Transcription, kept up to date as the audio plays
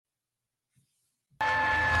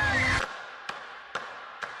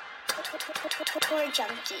Tour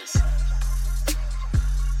Junkies.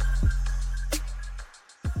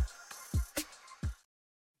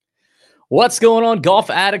 What's going on,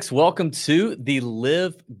 golf addicts? Welcome to the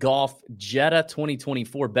LIV Golf Jeddah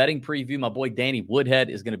 2024 betting preview. My boy Danny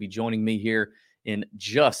Woodhead is going to be joining me here in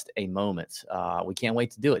just a moment. We can't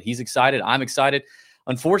wait to do it. He's excited. I'm excited.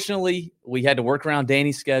 Unfortunately, we had to work around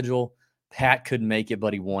Danny's schedule. Pat couldn't make it,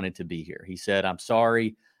 but he wanted to be here. He said, "I'm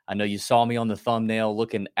sorry. I know you saw me on the thumbnail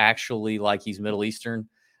looking actually like he's Middle Eastern.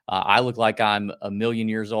 I look like I'm a million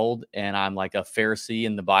years old, and I'm like a Pharisee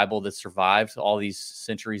in the Bible that survived all these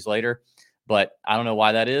centuries later. But I don't know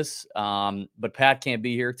why that is. But Pat can't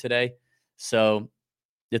be here today, so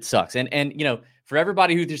it sucks. And you know, for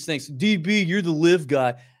everybody who just thinks, DB, you're the LIV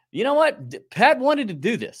guy, you know what? Pat wanted to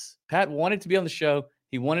do this. Pat wanted to be on the show.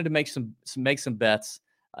 He wanted to make some bets.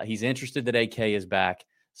 He's interested that AK is back.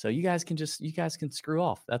 So you guys can screw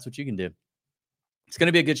off. That's what you can do. It's going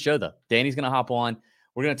to be a good show, though. Danny's going to hop on.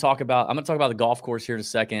 I'm going to talk about the golf course here in a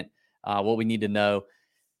second, what we need to know.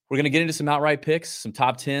 We're going to get into some outright picks, some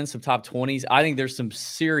top 10s, some top 20s. I think there's some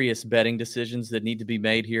serious betting decisions that need to be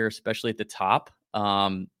made here, especially at the top.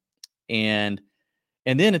 And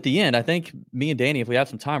then at the end, I think me and Danny, if we have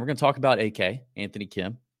some time, we're going to talk about AK, Anthony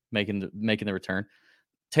Kim, making the return.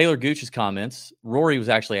 Taylor Gooch's comments. Rory was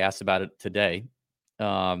actually asked about it today,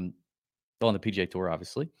 on the PGA Tour,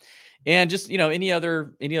 obviously. And just, you know, any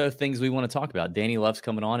other things we want to talk about. Danny loves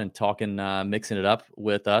coming on and talking, mixing it up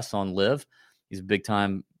with us on LIV. He's a big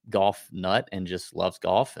time golf nut and just loves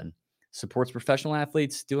golf and supports professional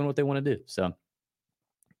athletes doing what they want to do. So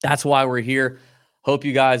that's why we're here. Hope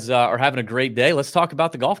you guys are having a great day. Let's talk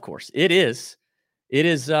about the golf course. It is,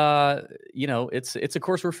 it's a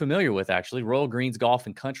course we're familiar with, actually. Royal Greens Golf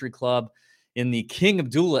and Country Club in the King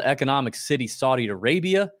Abdullah Economic City, Saudi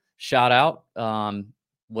Arabia. Shout out.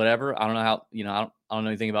 Whatever. I don't know how, I don't know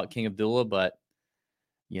anything about King Abdullah, but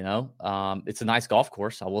it's a nice golf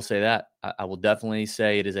course. I will say that. I will definitely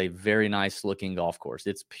say it is a very nice looking golf course.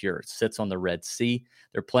 It's pure. It sits on the Red Sea.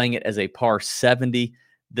 They're playing it as a par 70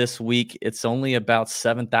 this week. It's only about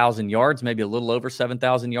 7,000 yards, maybe a little over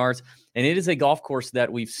 7,000 yards. And it is a golf course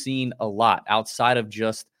that we've seen a lot outside of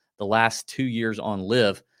just the last 2 years on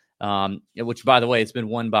LIV, which, by the way, it's been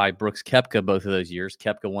won by Brooks Koepka both of those years.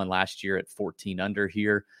 Koepka won last year at 14 under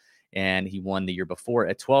here, and he won the year before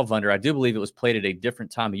at 12 under. I do believe it was played at a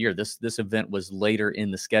different time of year. This event was later in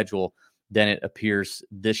the schedule than it appears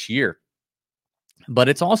this year. But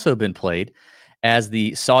it's also been played as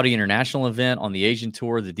the Saudi International event on the Asian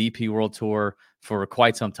Tour, the DP World Tour, for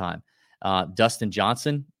quite some time. Dustin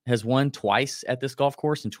Johnson has won twice at this golf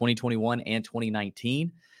course in 2021 and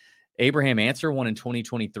 2019. Abraham Ancer won in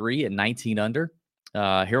 2023 at 19 under.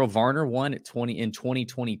 Harold Varner won in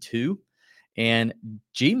 2022. And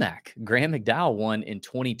GMAC, Graham McDowell, won in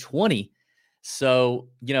 2020. So,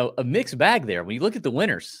 a mixed bag there. When you look at the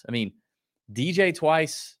winners, I mean, DJ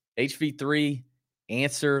twice, HV3,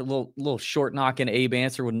 Ancer, little short knocking Abe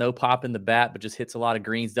Ancer with no pop in the bat, but just hits a lot of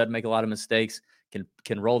greens, doesn't make a lot of mistakes,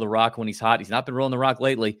 can roll the rock when he's hot. He's not been rolling the rock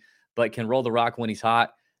lately, but can roll the rock when he's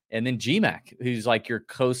hot. And then GMAC, who's like your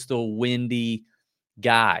coastal windy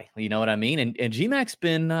guy, you know what I mean? And GMAC's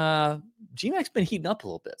been heating up a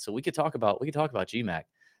little bit, so we could talk about GMAC.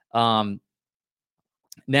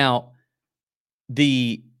 Now,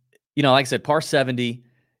 like I said, par 70,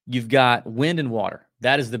 you've got wind and water.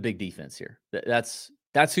 That is the big defense here. That's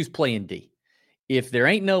who's playing D. If there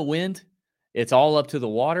ain't no wind, it's all up to the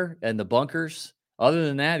water and the bunkers. Other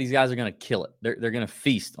than that, these guys are going to kill it. They're going to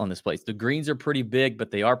feast on this place. The greens are pretty big,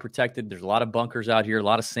 but they are protected. There's a lot of bunkers out here, a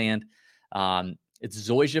lot of sand. It's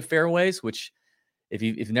Zoysia fairways, which if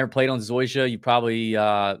you've never played on Zoysia, you probably,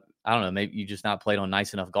 I don't know, maybe you just not played on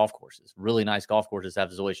nice enough golf courses. Really nice golf courses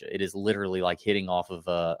have Zoysia. It is literally like hitting off of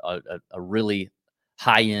a really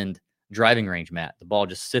high-end driving range mat. The ball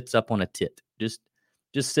just sits up on a tit. Just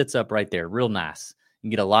sits up right there. Real nice. You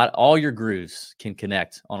can get all your grooves can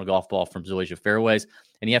connect on a golf ball from Zoysia fairways.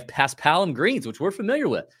 And you have Paspalum greens, which we're familiar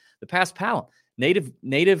with. The Paspalum,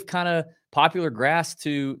 native kind of popular grass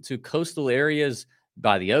to coastal areas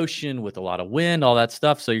by the ocean with a lot of wind, all that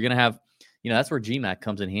stuff. So you're going to have, that's where GMAC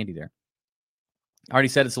comes in handy there. I already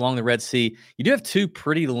said it's along the Red Sea. You do have two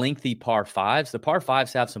pretty lengthy par fives. The par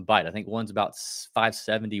fives have some bite. I think one's about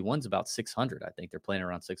 570, one's about 600. I think they're playing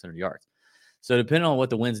around 600 yards. So depending on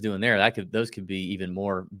what the wind's doing there, those could be even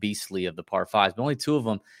more beastly of the par fives. But only two of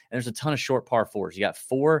them, and there's a ton of short par fours. You got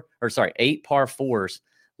 8 par fours,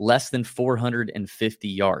 less than 450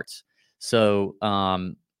 yards. So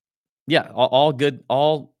all good,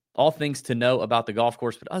 all things to know about the golf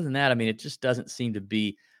course. But other than that, I mean, it just doesn't seem to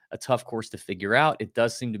be a tough course to figure out. It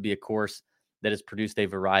does seem to be a course that has produced a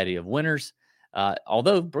variety of winners.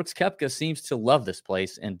 Although Brooks Koepka seems to love this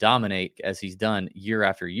place and dominate as he's done year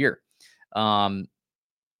after year.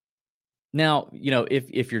 Now,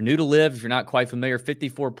 if you're new to LIV, if you're not quite familiar,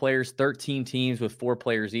 54 players, 13 teams with 4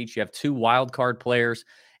 players each. You have 2 wild card players,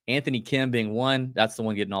 Anthony Kim being one. That's the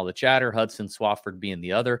one getting all the chatter. Hudson Swafford being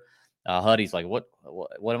the other. Huddy's like, what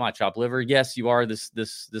am I, chopped liver? Yes, you are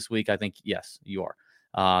this week. I think, yes, you are.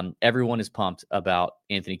 Everyone is pumped about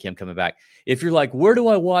Anthony Kim coming back. If you're like, where do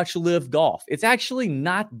I watch LIV golf? It's actually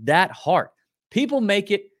not that hard. People make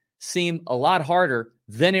it seem a lot harder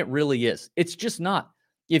than it really is. It's just not.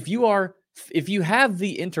 If you have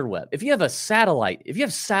the interweb, if you have satellite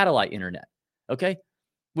internet, okay,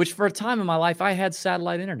 which for a time in my life, I had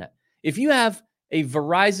satellite internet. If you have a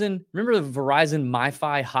Verizon, remember the Verizon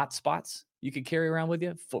MiFi hotspots you could carry around with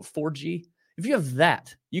you, 4G? If you have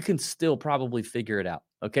that, you can still probably figure it out,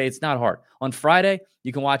 okay? It's not hard. On Friday,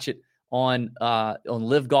 you can watch it on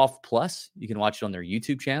LIV Golf Plus. You can watch it on their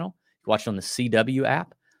YouTube channel. You can watch it on the CW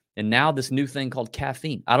app. And now this new thing called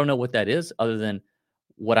Caffeine. I don't know what that is other than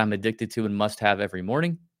what I'm addicted to and must have every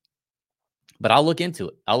morning. But I'll look into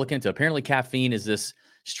it. Apparently, Caffeine is this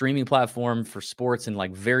streaming platform for sports and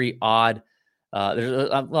like very odd.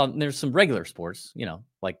 There's some regular sports,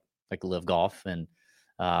 like LIV Golf, and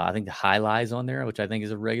I think the High Lie's on there, which I think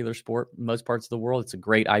is a regular sport in most parts of the world. It's a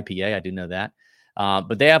great IPA. I do know that.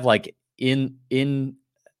 But they have like they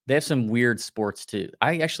have some weird sports too.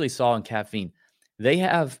 I actually saw in Caffeine, they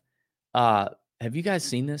have you guys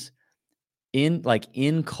seen this?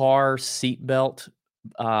 In-car seatbelt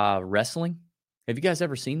wrestling. Have you guys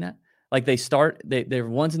ever seen that? Like they're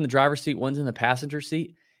one's in the driver's seat, one's in the passenger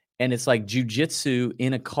seat, and it's like jujitsu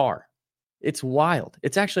in a car. It's wild.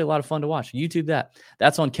 It's actually a lot of fun to watch. YouTube that.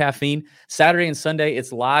 That's on Caffeine. Saturday and Sunday,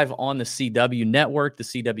 it's live on the CW network, the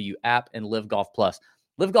CW app, and LIV Golf Plus.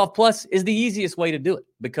 LIV Golf Plus is the easiest way to do it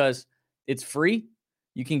because it's free.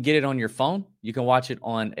 You can get it on your phone. You can watch it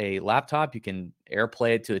on a laptop. You can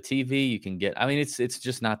AirPlay it to a TV. You can it's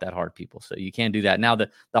just not that hard, people. So you can do that. Now, the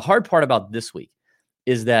hard part about this week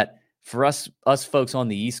is that for us folks on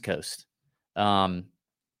the East Coast,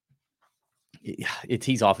 it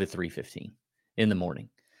tees off at 3:15 in the morning.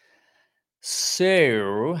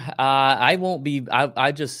 So I won't be.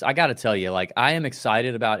 I got to tell you, like, I am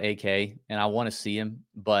excited about AK and I want to see him,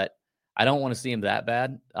 but I don't want to see him that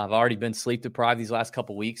bad. I've already been sleep deprived these last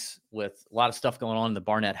couple weeks with a lot of stuff going on in the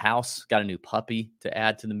Barnett house. Got a new puppy to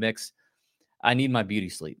add to the mix. I need my beauty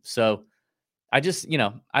sleep. So I just,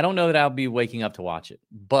 I don't know that I'll be waking up to watch it,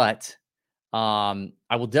 but I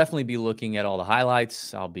will definitely be looking at all the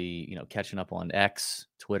highlights. I'll be, catching up on X,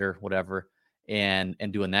 Twitter, whatever, and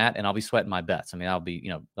doing that. And I'll be sweating my bets. I mean, that'll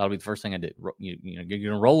be the first thing I do. You're going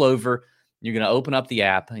to roll over, you're going to open up the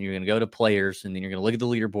app, and you're going to go to players, and then you're going to look at the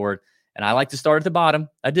leaderboard. And I like to start at the bottom.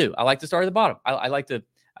 I do. I like to start at the bottom. I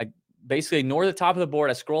basically ignore the top of the board.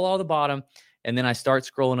 I scroll all the bottom, and then I start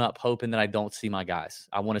scrolling up, hoping that I don't see my guys.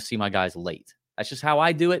 I want to see my guys late. That's just how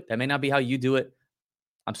I do it. That may not be how you do it.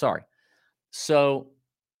 I'm sorry. So,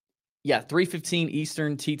 yeah, 3:15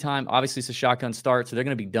 Eastern tee time. Obviously, it's a shotgun start, so they're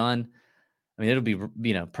going to be done. I mean, it'll be,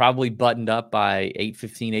 probably buttoned up by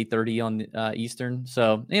 8:15, 8:30 on Eastern.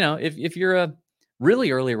 So, if you're a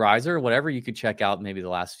really early riser or whatever, you could check out maybe the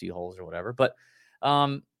last few holes or whatever. But,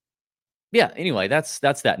 yeah, anyway, that's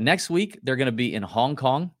that. Next week, they're going to be in Hong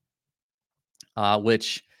Kong,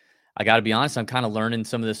 which I got to be honest, I'm kind of learning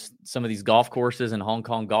some of these golf courses in Hong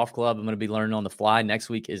Kong Golf Club. I'm going to be learning on the fly. Next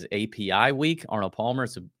week is API week. Arnold Palmer.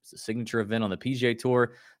 It's a signature event on the PGA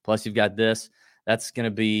Tour. Plus, you've got this. That's going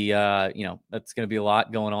to be, that's going to be a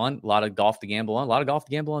lot going on. A lot of golf to gamble on. A lot of golf to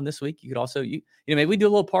gamble on this week. You could also, maybe we do a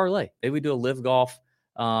little parlay. Maybe we do a LIV Golf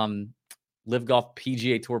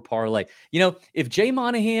PGA Tour parlay. If Jay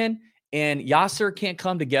Monahan and Yasser can't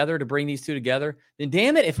come together to bring these two together, then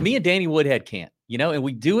damn it, if me and Danny Woodhead can't, and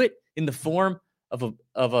we do it in the form of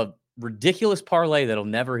a ridiculous parlay that'll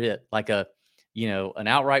never hit, like an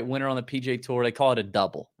outright winner on the PGA Tour. They call it a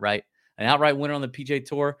double, right? An outright winner on the PGA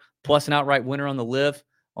Tour plus an outright winner on the LIV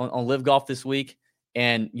on LIV Golf this week,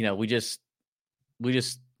 and we just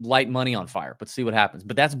light money on fire, but see what happens.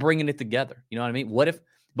 But that's bringing it together. You know what I mean? What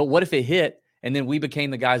if it hit and then we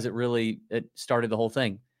became the guys that really started the whole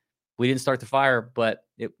thing? We didn't start the fire, but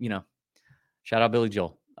shout out Billy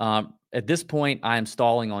Joel. At this point, I am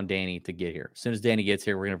stalling on Danny to get here. As soon as Danny gets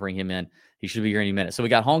here, we're going to bring him in. He should be here any minute. So we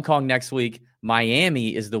got Hong Kong next week.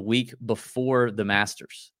 Miami is the week before the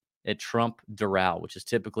Masters at Trump Doral, which is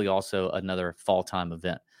typically also another fall time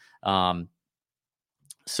event.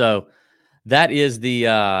 So that is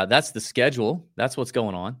that's the schedule. That's what's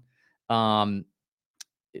going on.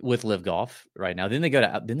 with Live Golf right now. Then they go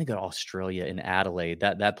to Australia in Adelaide.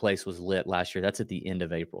 That place was lit last year. That's at the end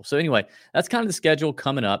of April. So anyway, that's kind of the schedule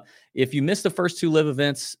coming up. If you missed the first 2 Live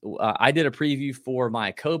events, I did a preview for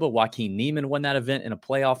Mayakoba. Joaquin Niemann won that event in a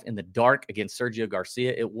playoff in the dark against Sergio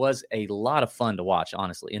Garcia. It was a lot of fun to watch,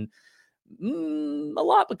 honestly, and a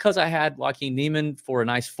lot because I had Joaquin Niemann for a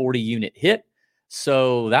nice 40-unit hit.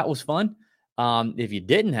 So that was fun. If you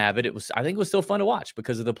didn't have it, I think it was still fun to watch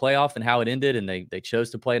because of the playoff and how it ended. And they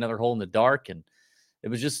chose to play another hole in the dark. And it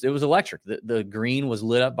was electric. The green was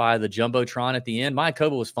lit up by the Jumbotron at the end.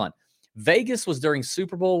 Mayakoba was fun. Vegas was during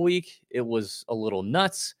Super Bowl week. It was a little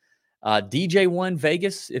nuts. DJ won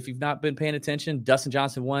Vegas. If you've not been paying attention, Dustin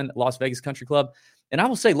Johnson won Las Vegas Country Club. And I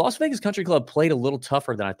will say Las Vegas Country Club played a little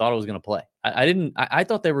tougher than I thought it was going to play. I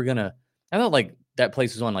thought they were going to, I thought like that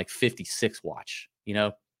place was on like 56 watch, you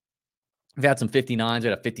know. We've had some 59s. We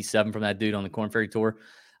had a 57 from that dude on the Korn Ferry Tour.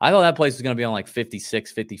 I thought that place was going to be on like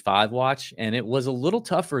 56, 55 watch, and it was a little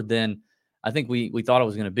tougher than I think we thought it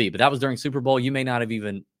was going to be. But that was during Super Bowl. You may not have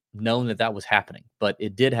even known that was happening, but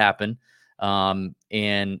it did happen. And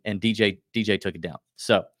DJ took it down.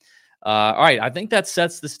 So, all right, I think that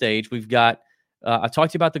sets the stage. We've got. I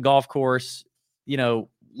talked to you about the golf course. You know,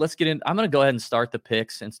 let's get in. I'm going to go ahead and start the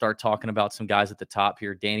picks and start talking about some guys at the top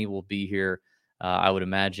here. Danny will be here. I would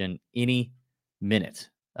imagine any minute.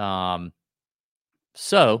 Producer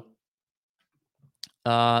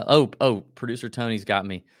Tony's got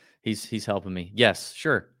me. He's helping me. Yes,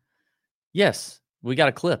 sure. Yes, we got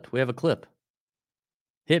a clip. We have a clip.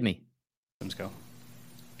 Hit me. Let's go.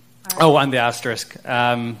 Oh, and the asterisk.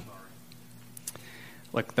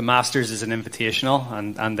 Look, the Masters is an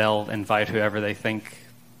invitational, and they'll invite whoever they think,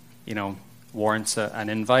 you know, warrants an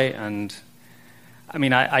invite. And I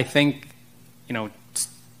mean, I think, you know,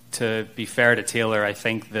 to be fair to Taylor, I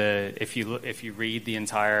think if you read the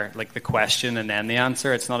entire, like, the question and then the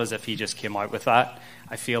answer, it's not as if he just came out with that.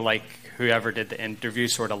 I feel like whoever did the interview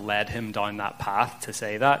sort of led him down that path to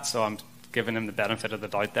say that. So I'm giving him the benefit of the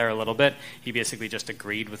doubt there a little bit. He basically just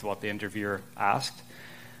agreed with what the interviewer asked.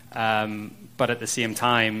 But at the same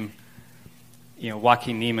time, you know,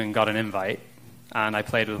 Joaquin Niemann got an invite, and I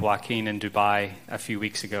played with Joaquin in Dubai a few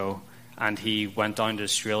weeks ago, and he went down to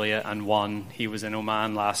Australia and won. He was in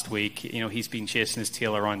Oman last week. You know, he's been chasing his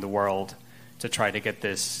tail around the world to try to get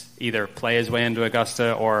this, either play his way into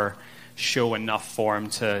Augusta or show enough form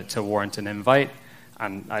to warrant an invite.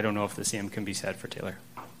 And I don't know if the same can be said for Taylor.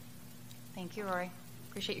 Thank you, Rory.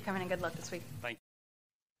 Appreciate you coming, and good luck this week. Thank you.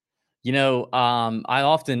 You know, I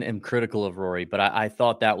often am critical of Rory, but I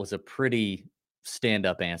thought that was a pretty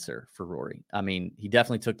stand-up answer for Rory. I mean, he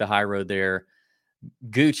definitely took the high road there.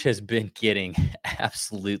 Gooch has been getting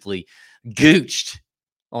absolutely gooched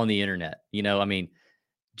on the internet. You know, I mean,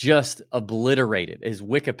 just obliterated. His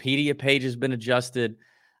Wikipedia page has been adjusted.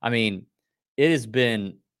 I mean, it has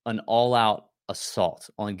been an all-out assault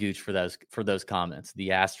on Gooch for those comments.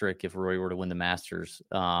 The asterisk if Rory were to win the Masters.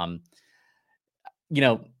 You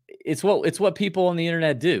know, it's what people on the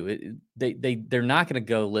internet do. They're not going to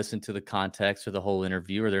go listen to the context or the whole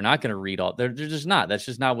interview, or they're not going to read all. They're just not. That's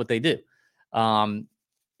just not what they do. And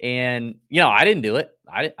you know, I didn't do it.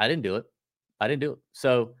 I didn't do it.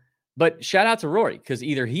 So, but shout out to Rory, because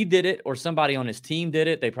either he did it or somebody on his team did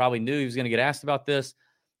it. They probably knew he was going to get asked about this,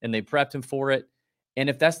 and they prepped him for it. And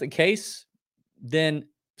if that's the case, then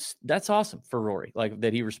that's awesome for Rory, like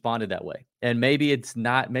that he responded that way. And maybe it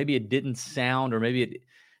didn't sound, or maybe it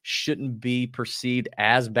shouldn't be perceived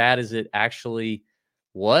as bad as it actually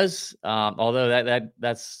was. Although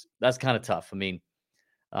that's kind of tough. I mean,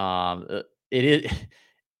 it's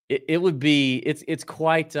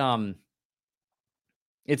quite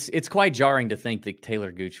jarring to think that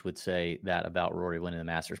Taylor Gooch would say that about Rory winning the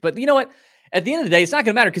Masters. But you know what? At the end of the day, it's not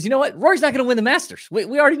going to matter, because you know what? Rory's not going to win the Masters.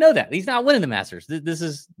 We already know that. He's not winning the Masters. This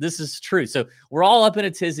is true. So we're all up in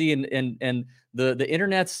a tizzy, and the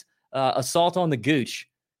internet's assault on the Gooch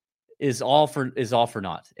is all for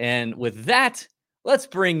naught. And with that, let's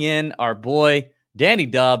bring in our boy Danny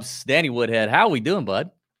Dubs, Danny Woodhead. How are we doing,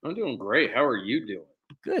 bud? I'm doing great. How are you doing?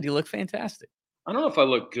 Good. You look fantastic. I don't know if I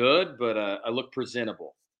look good, but I look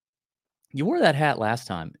presentable. You wore that hat last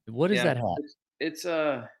time. What is that hat?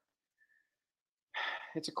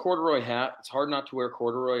 It's a corduroy hat. It's hard not to wear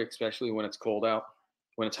corduroy, especially when it's cold out.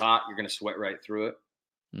 When it's hot, you're going to sweat right through it.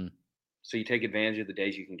 So you take advantage of the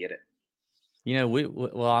days you can get it. You know,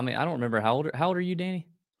 I mean, I don't remember how old are you, Danny?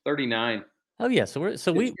 39. Oh yeah,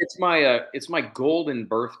 it's my golden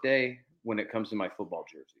birthday when it comes to my football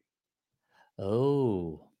jersey.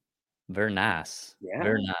 Oh, very nice. Yeah,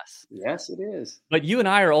 very nice. Yes, it is. But you and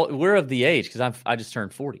I we're of the age, because I just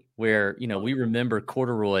turned 40, where, you know, we remember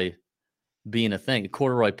corduroy being a thing.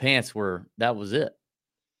 Corduroy pants that was it.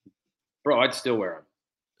 Bro, I'd still wear them.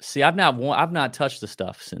 See, I've not touched the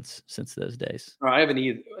stuff since those days. I haven't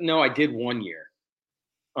either. No, I did 1 year.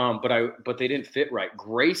 But they didn't fit right.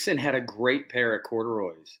 Grayson had a great pair of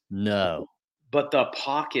corduroys. No. But the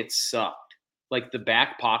pockets sucked. Like the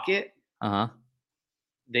back pocket.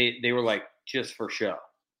 They were like just for show.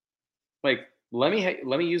 Like let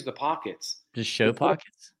me use the pockets. Just show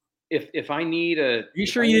pockets. If I need a, are you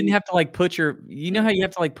sure you didn't have to like put your? You know how you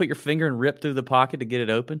have to like put your finger and rip through the pocket to get it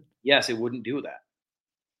open? Yes, it wouldn't do that.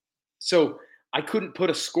 So I couldn't put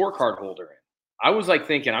a scorecard holder in. I was like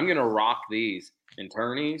thinking I'm gonna rock these in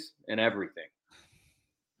tourneys and everything.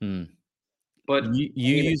 But you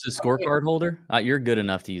use a scorecard holder? You're good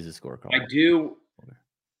enough to use a scorecard. I do.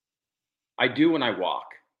 I do when I walk.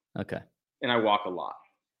 Okay. And I walk a lot.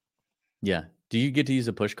 Yeah. Do you get to use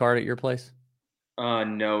a push cart at your place?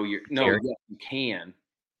 No, yeah, you can,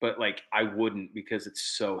 but like I wouldn't because it's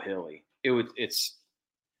so hilly. It's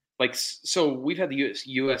like, so we've had the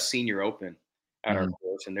US Senior Open at our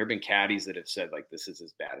course, and there've been caddies that have said like this is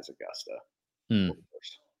as bad as Augusta.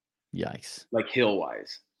 Yikes. Like hill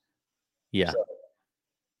wise. Yeah.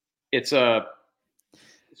 So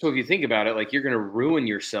so if you think about it, like you're gonna ruin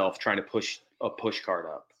yourself trying to push a push cart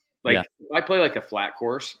up. Like if I play like a flat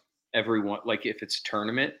course, like if it's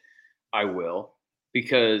tournament, I will,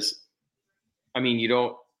 because I mean,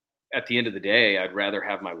 at the end of the day, I'd rather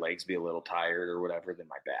have my legs be a little tired or whatever than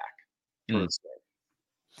my back.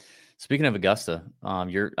 Speaking of Augusta, I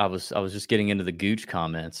was just getting into the Gooch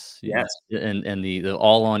comments. Yes. And the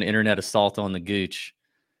all on internet assault on the Gooch.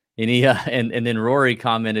 And and then Rory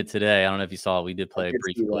commented today. I don't know if you saw, we did play a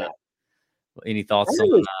brief clip. Any thoughts on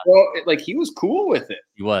that? Well, like he was cool with it.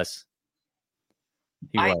 He was.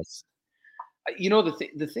 You know,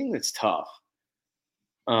 the thing that's tough,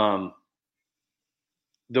 the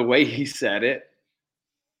way he said it,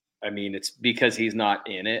 I mean, it's because he's not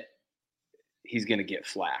in it. He's going to get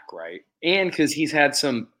flack, right? And because he's had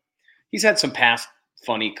some past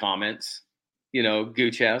funny comments, you know,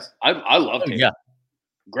 Gooch has. I love him. Yeah.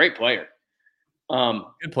 Great player.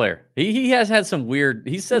 Good player. He has had some weird.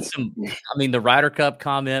 He said some. I mean, the Ryder Cup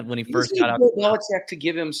comment when he first got out. Belichick to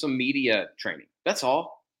give him some media training. That's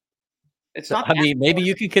all. It's not. I mean, maybe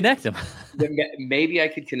you could connect him. Maybe I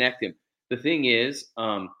could connect him. The thing is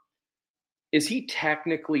he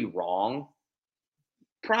technically wrong?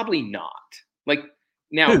 Probably not. Like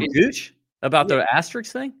now, Gooch about the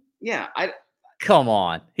asterisk thing. Yeah, come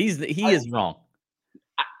on. He is wrong.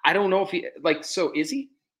 I don't know if he so is he?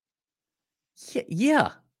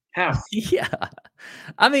 Yeah. How? Yeah.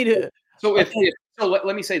 I mean, so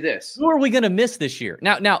let me say this. Who are we going to miss this year?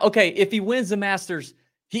 Now, okay, if he wins the Masters,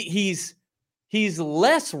 he's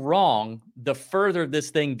less wrong the further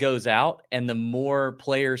this thing goes out and the more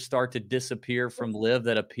players start to disappear from LIV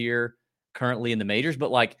that appear currently in the majors.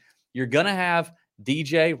 But like, you're going to have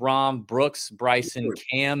DJ, Rahm, Brooks, Bryson,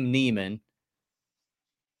 Cam, Neiman.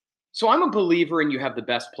 So I'm a believer in you have the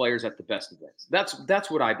best players at the best events.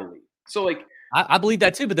 That's what I believe. So like I believe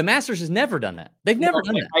that too, but the Masters has never done that. They've never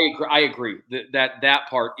done that. I agree that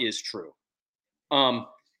part is true.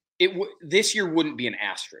 This year wouldn't be an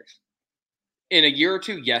asterisk. In a year or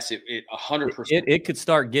two, yes, it 100%. It could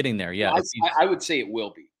start getting there. Yeah, I would say it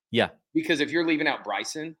will be. Yeah, because if you're leaving out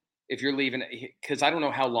Bryson, because I don't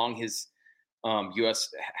know how long his U.S.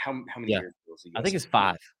 how many years was he? I think it's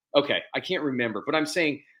 5. Okay, I can't remember, but I'm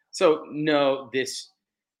saying so. No,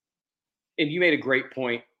 and you made a great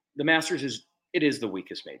point. The Masters is the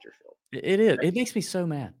weakest major field. It is. It makes me so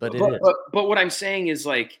mad, but it is. But what I'm saying is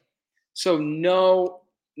like, so no,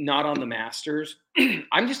 not on the Masters.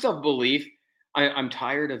 I'm just of belief. I'm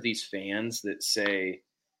tired of these fans that say,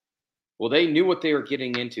 well, they knew what they were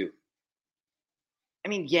getting into. I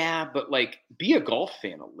mean, yeah, but like be a golf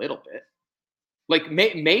fan a little bit. Like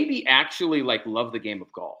maybe actually like love the game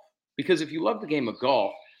of golf. Because if you love the game of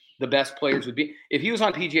golf, the best players would be, if he was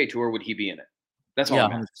on PGA Tour, would he be in it? That's all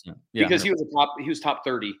I'm asking. Because 100%. He was top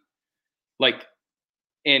 30. Like,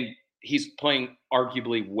 and he's playing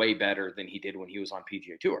arguably way better than he did when he was on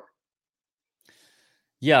PGA Tour.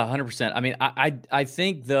 Yeah, 100%. I mean, I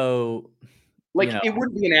think though, like it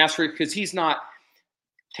wouldn't be an asterisk because he's not.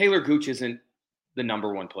 Taylor Gooch isn't the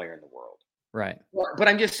number one player in the world, right? But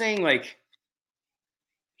I'm just saying, like,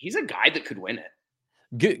 he's a guy that could win it.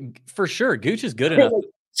 Good, for sure. Gooch is good enough.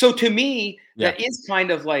 So to me, that is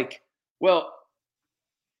kind of like, well,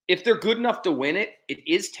 if they're good enough to win it, it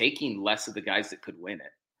is taking less of the guys that could win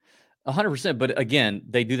it. 100%. But again,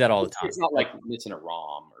 they do that all the time. It's not like missing a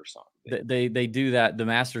ROM or something. They do that. The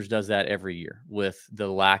Masters does that every year with the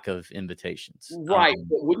lack of invitations. Right.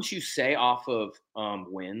 But wouldn't you say off of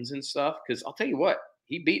wins and stuff? Because I'll tell you what,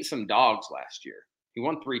 he beat some dogs last year. He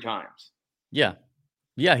won 3 times. Yeah.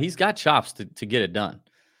 Yeah, he's got chops to get it done.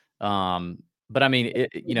 But I mean,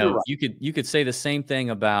 right. you could say the same thing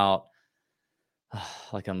about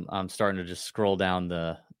like I'm starting to just scroll down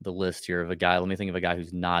the list here of a guy. Let me think of a guy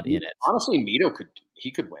who's not in it. Honestly, Mito could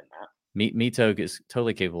win that. Mito is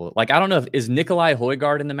totally capable. Like, I don't know is Nikolai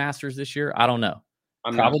Højgaard in the Masters this year? I don't know.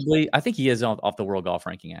 Probably. I think he is off the world golf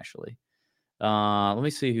ranking, actually. Let me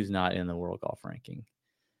see who's not in the world golf ranking.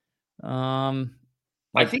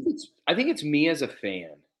 I think it's me as a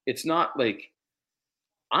fan. It's not like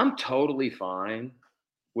I'm totally fine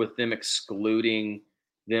with them excluding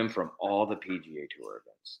them from all the PGA Tour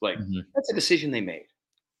events. Like that's a decision they made.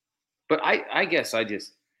 But I guess I don't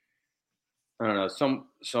know.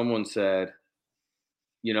 Someone said,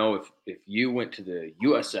 if you went to the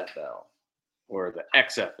USFL or the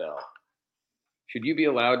XFL, should you be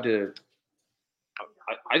allowed to?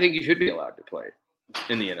 I think you should be allowed to play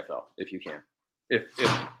in the NFL if you can. If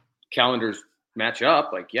calendars match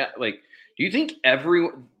up, do you think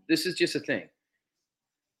this is just a thing?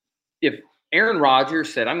 If Aaron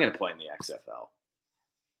Rodgers said, I'm going to play in the XFL,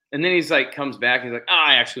 and then he's like, comes back and he's like,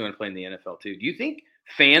 I actually want to play in the NFL too. Do you think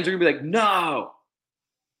fans are going to be like, no?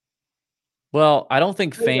 Well, I don't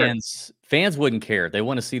think fans wouldn't care. They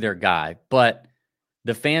want to see their guy, but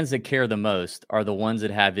the fans that care the most are the ones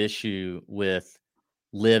that have issue with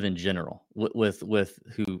LIV in general, with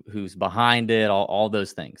who's behind it, all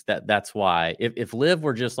those things. That's why if LIV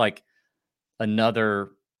were just like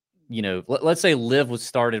another, let's say LIV was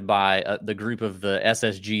started by the group of the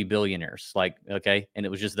SSG billionaires, and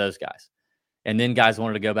it was just those guys, and then guys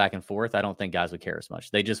wanted to go back and forth. I don't think guys would care as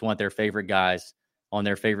much. They just want their favorite guys on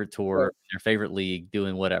their favorite tour, their favorite league,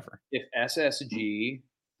 doing whatever. If SSG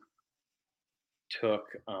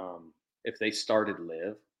took, if they started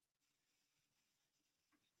LIV,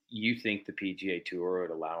 you think the PGA Tour would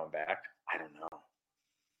allow him back? I don't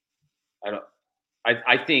know.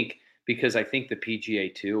 I think because I think the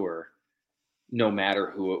PGA Tour, no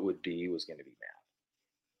matter who it would be, was going to be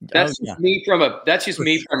mad. That's just me from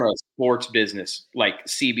a sports business, like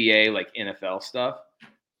CBA, like NFL stuff.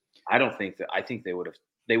 I don't think that. I think they would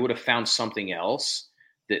have found something else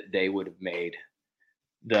that they would have made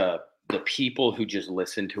the people who just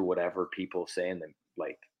listen to whatever people say and then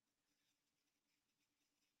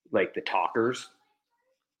like the talkers,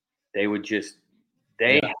 they would just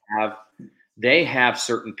they have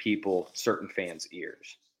certain people, certain fans'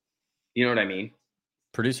 ears. You know what I mean?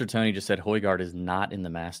 Producer Tony just said Højgaard is not in the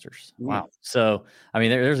Masters. Wow. So, I mean,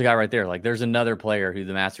 there's a guy right there. Like, there's another player who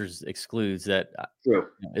the Masters excludes that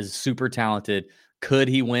is super talented. Could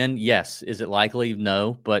he win? Yes. Is it likely?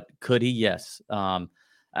 No. But could he? Yes. Me and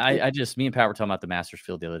Pat were talking about the Masters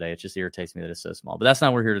field the other day. It just irritates me that it's so small. But that's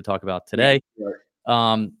not what we're here to talk about today.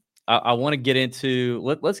 I want to get into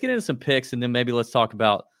let's get into some picks, and then maybe let's talk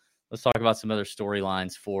about some other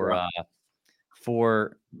storylines for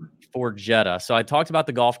Jeddah. So I talked about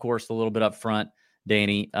the golf course a little bit up front.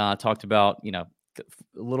 Danny talked about a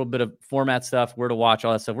little bit of format stuff, where to watch,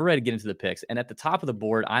 all that stuff. We're ready to get into the picks, and at the top of the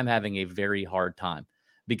board, I'm having a very hard time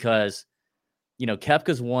because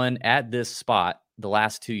Koepka's won at this spot the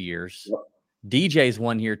last 2 years. Yep. DJ's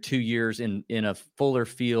won here 2 years in a fuller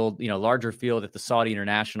field, larger field at the Saudi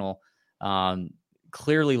International.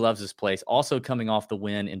 Clearly loves this place. Also coming off the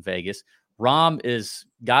win in Vegas. Rahm is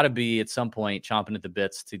got to be at some point chomping at the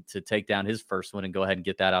bits to take down his first one and go ahead and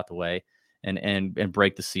get that out the way and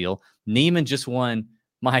break the seal. Neiman just won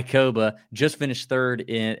Mayakoba, just finished third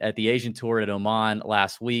at the Asian Tour at Oman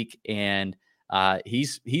last week, and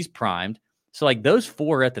he's primed. So like those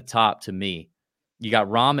four at the top to me. You got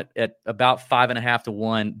Rahm at about 5.5 to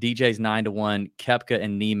 1. DJ's 9 to 1. Koepka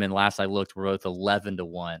and Neiman, last I looked, were both 11 to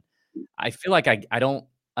 1. I feel like I don't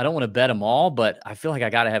want to bet them all, but I feel like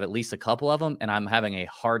I got to have at least a couple of them, and I'm having a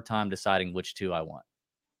hard time deciding which two I want.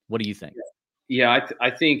 What do you think? Yeah,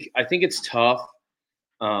 I think it's tough.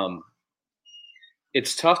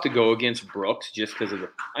 It's tough to go against Brooks just because of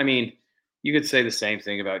you could say the same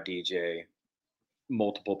thing about DJ.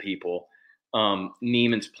 Multiple people.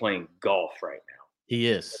 Neiman's playing golf right now. He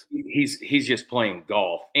is. He's just playing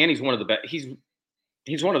golf, and he's one of the best.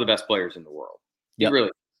 He's one of the best players in the world. Yep. He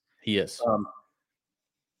really. He is.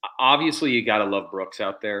 Obviously, you got to love Brooks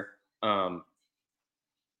out there.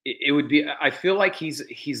 It would be. I feel like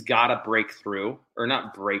he's got to break through, or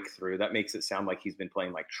not break through. That makes it sound like he's been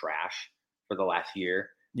playing like trash for the last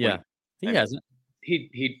year. Yeah, he hasn't.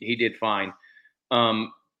 He did fine.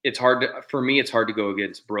 it's hard for me. It's hard to go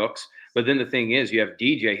against Brooks. But then the thing is, you have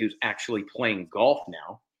DJ who's actually playing golf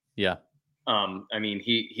now. Yeah. I mean,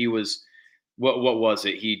 he was what was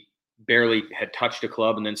it? He barely had touched a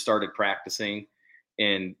club and then started practicing,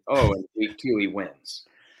 and in week 2 he wins.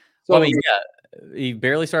 So Well, I mean, yeah, he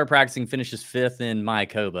barely started practicing, finishes 5th in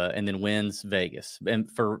Mayakoba, and then wins Vegas. And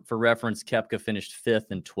for reference, Koepka finished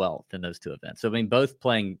 5th and 12th in those 2 events. So I mean, both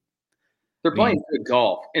playing. They're playing good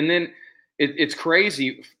golf, and then it's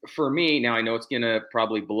crazy for me. Now I know it's gonna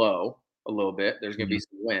probably blow a little bit. There's gonna be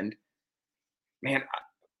some wind. Man,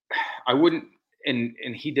 I wouldn't. And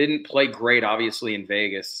he didn't play great, obviously, in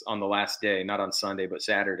Vegas on the last day, not on Sunday, but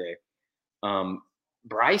Saturday.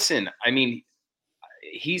 Bryson, I mean,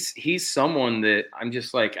 he's someone that I'm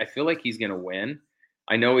just like, I feel like he's gonna win.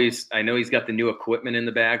 I know he's got the new equipment in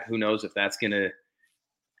the bag. Who knows if that's gonna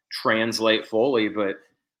translate fully, but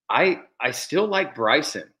I still like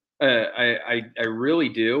Bryson. I really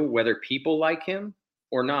do, whether people like him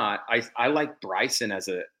or not. I like Bryson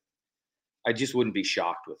I just wouldn't be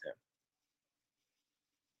shocked with him.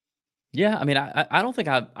 Yeah, I mean, I don't think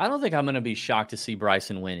I'm going to be shocked to see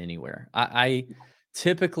Bryson win anywhere. I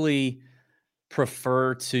typically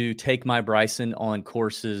prefer to take my Bryson on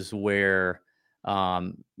courses where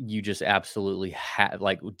you just absolutely have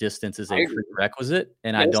like distance is a prerequisite,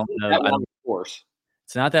 and I don't know. Course.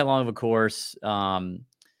 It's not that long of a course. And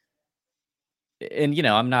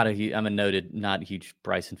I'm a noted, not a huge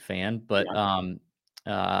Bryson fan, but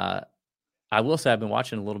I will say I've been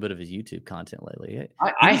watching a little bit of his YouTube content lately.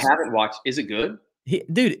 I haven't watched. Is it good?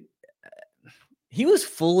 Dude, he was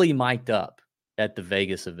fully mic'd up at the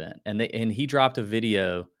Vegas event, and he dropped a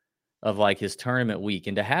video of like his tournament week,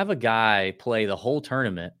 and to have a guy play the whole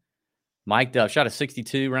tournament mic'd up, shot a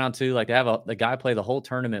 62 round 2, like to have the guy play the whole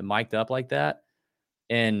tournament mic'd up like that,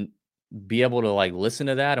 and be able to like listen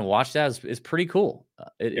to that and watch that is pretty cool.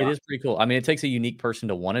 It is pretty cool. I mean, it takes a unique person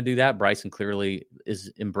to want to do that. Bryson clearly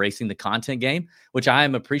is embracing the content game, which I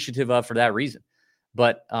am appreciative of for that reason.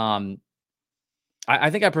 But I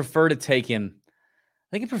think I prefer to take him.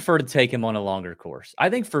 I think I prefer to take him on a longer course. I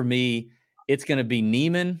think for me, it's going to be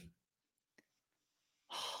Neiman.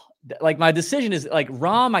 Like my decision is like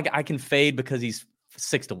Rahm. I can fade because he's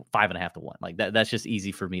 6 to 5.5 to 1. Like that's just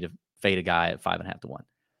easy for me to fade a guy at 5.5 to 1.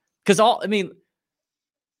 Because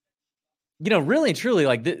really and truly,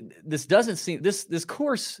 like this doesn't seem this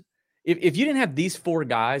course. If you didn't have these 4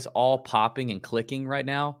 guys all popping and clicking right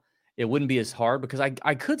now, it wouldn't be as hard because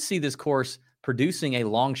I could see this course producing a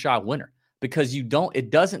long shot winner because it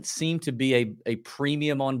doesn't seem to be a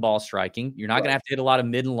premium on ball striking. You're not going to have to hit a lot of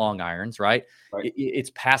mid and long irons, right?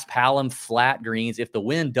 It's past Palom flat greens. If the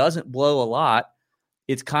wind doesn't blow a lot,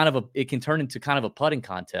 it can turn into kind of a putting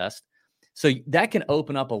contest. So that can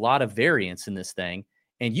open up a lot of variance in this thing.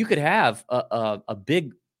 And you could have a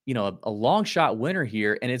big, a long shot winner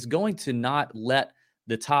here, and it's going to not let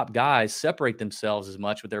the top guys separate themselves as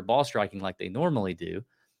much with their ball striking like they normally do.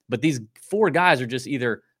 But these 4 guys are just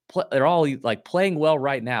either they're all like playing well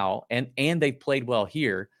right now, and they've played well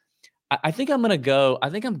here. I think I'm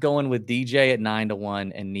going with DJ at 9 to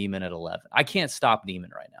 1 and Neiman at 11. I can't stop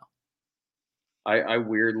Neiman right now. I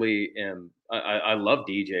weirdly am. I love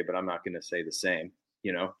DJ, but I'm not going to say the same,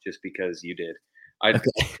 just because you did.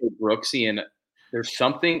 Brooksy, and there's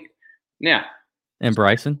something. Yeah. And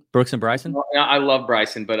Bryson? Brooks and Bryson? Well, I love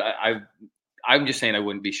Bryson, but I'm just saying I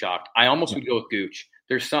wouldn't be shocked. I almost would go with Gooch.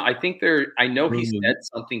 I know he said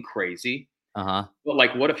something crazy. But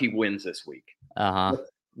like, what if he wins this week?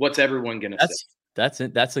 What's everyone going to say?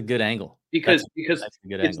 That's a good angle. Because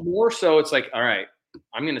it's more so, it's like, all right,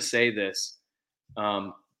 I'm going to say this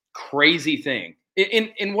crazy thing.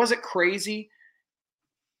 And was it crazy?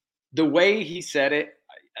 The way he said it,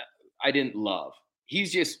 I didn't love.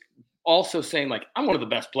 He's just also saying, like, I'm one of the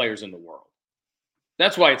best players in the world.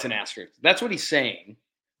 That's why it's an asterisk. That's what he's saying.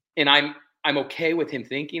 And I'm okay with him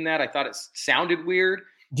thinking that. I thought it sounded weird.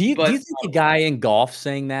 Do you think a guy in golf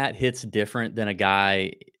saying that hits different than a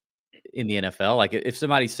guy in the NFL? Like if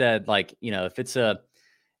somebody said, like, if it's the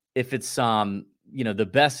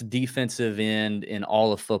best defensive end in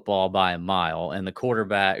all of football by a mile, and the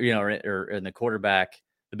quarterback,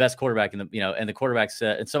 the best quarterback in the, and the quarterback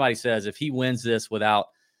said, and somebody says, if he wins this without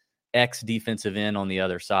X defensive end on the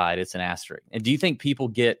other side, it's an asterisk. And do you think people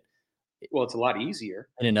get, well, it's a lot easier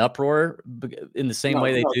in an uproar in the same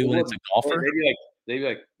way they do when it's a golfer? They'd be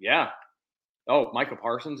like, yeah. Oh, Micah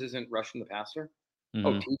Parsons isn't rushing the passer. Mm-hmm.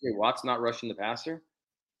 Oh, TJ Watt's not rushing the passer.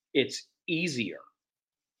 It's easier.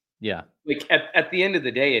 Yeah. Like at the end of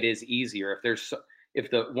the day, it is easier if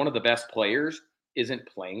one of the best players isn't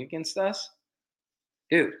playing against us,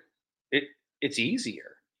 dude. It's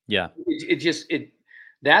easier. Yeah.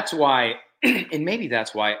 That's why, and maybe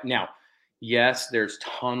that's why now, yes, there's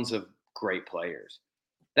tons of great players.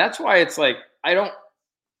 That's why it's like, I don't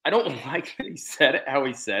like that he said it, how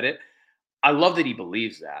he said it. I love that he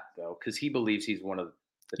believes that though, because he believes he's one of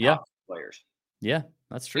the top players. Yeah,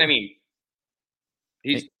 that's true. And I mean,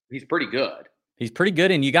 he's pretty good. He's pretty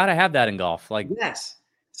good, and you got to have that in golf. Like, yes.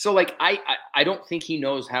 So like, I don't think he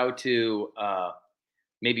knows how to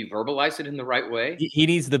maybe verbalize it in the right way. He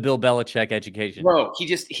needs the Bill Belichick education. Bro,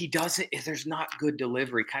 he doesn't. If there's not good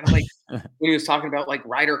delivery, kind of like when he was talking about like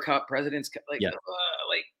Ryder Cup, President's Cup, like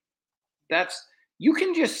that's, you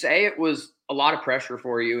can just say it was a lot of pressure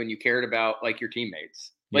for you and you cared about like your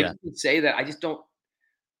teammates. Like you can say that. I just don't.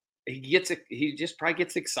 He just probably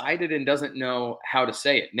gets excited and doesn't know how to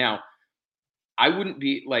say it. Now, I wouldn't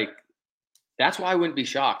be like. That's why I wouldn't be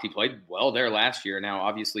shocked. He played well there last year. Now,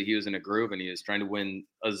 obviously, he was in a groove and he was trying to win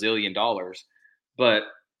 $1 zillion. But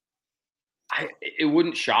it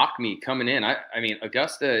wouldn't shock me coming in. I mean,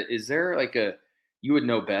 Augusta, is there like you would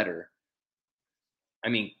know better. I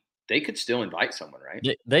mean, they could still invite someone, right?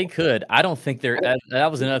 They could. I don't think they're.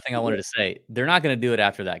 That was another thing I wanted to say. They're not going to do it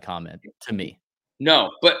after that comment, to me.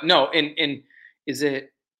 No, but no. And is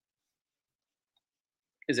it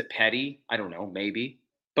petty? I don't know. Maybe.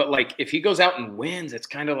 But like, if he goes out and wins, it's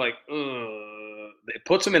kind of like, it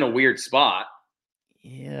puts him in a weird spot.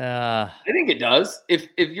 Yeah, I think it does. If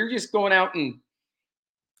you're just going out and,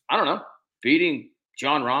 I don't know, beating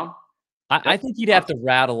John Rahm, I think you'd have to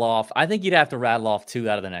rattle off. I think you'd have to rattle off 2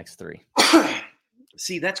 out of the next 3.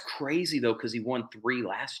 See, that's crazy though, because he won 3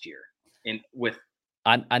 last year, and with.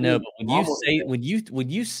 I know, but when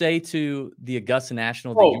you say to the Augusta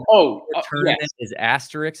National, the tournament is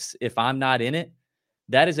asterisks if I'm not in it.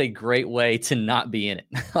 That is a great way to not be in it.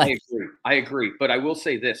 I agree. But I will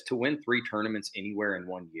say this, to win 3 tournaments anywhere in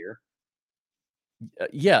 1 year.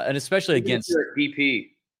 Yeah. And especially against DP.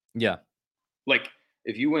 Yeah. Like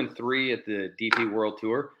if you win 3 at the DP World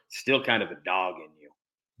Tour, still kind of a dog in you.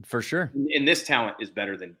 For sure. And this talent is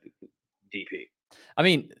better than DP. I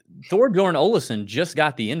mean, Thorbjorn Olesen just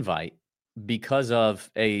got the invite because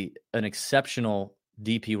of an exceptional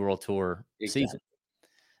DP World Tour season.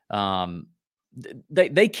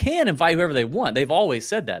 They can invite whoever they want. They've always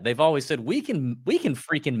said that. They've always said we can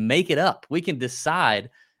freaking make it up. We can decide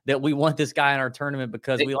that we want this guy in our tournament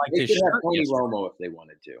because we like this shirt. Tony Romo if they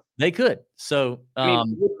wanted to. They could. So I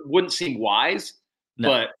mean, it wouldn't seem wise,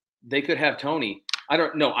 but they could have Tony. I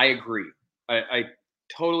don't know. I agree. I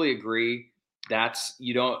totally agree. That's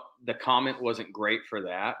the comment wasn't great for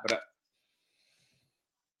that, but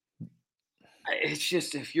it's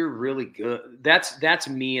just, if you're really good, that's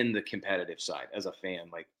me in the competitive side as a fan.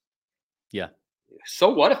 Like, yeah. So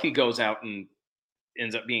what if he goes out and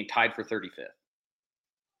ends up being tied for 35th?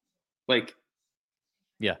 Like,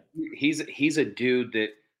 yeah, he's a dude that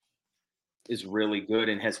is really good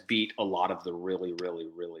and has beat a lot of the really, really,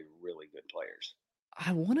 really, really good players.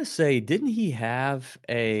 I want to say, didn't he have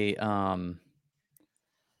a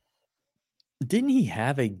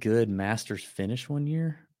good Masters finish one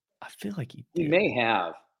year? I feel like he did. He may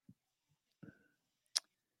have.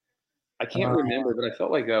 I can't remember, but I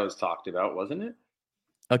felt like that was talked about, wasn't it?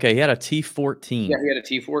 Okay, he had a T14. Yeah, he had a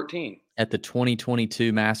T14 at the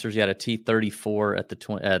 2022 Masters. He had a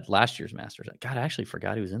T34 at last year's Masters. God, I actually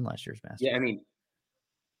forgot he was in last year's Masters. Yeah, I mean,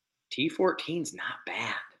 T14's not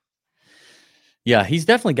bad. Yeah, he's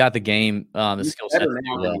definitely got the game, the skill set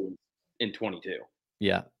in 22.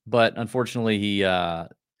 Yeah, but unfortunately, that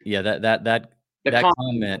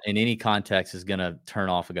comment in any context is going to turn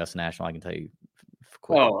off Augusta National. I can tell you.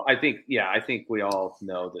 Quickly. Oh, I think we all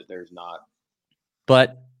know that there's not.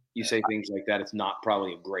 But you say things like that, it's not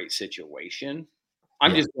probably a great situation.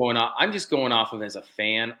 I'm just going off of as a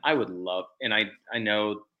fan. I would love, and I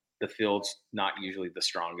know the field's not usually the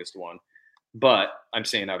strongest one, but I'm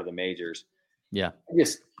saying out of the majors. Yeah.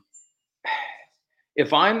 Let's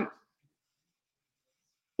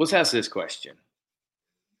ask this question.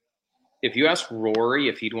 If you ask Rory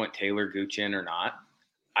if he'd want Taylor Gooch in or not,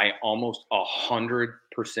 I almost 100%,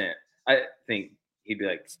 I think he'd be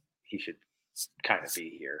like, he should kind of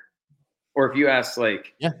be here. Or if you ask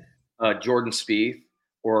Jordan Spieth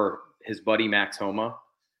or his buddy Max Homa,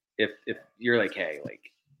 if you're like, hey, like,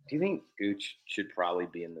 do you think Gooch should probably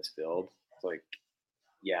be in this field? It's like,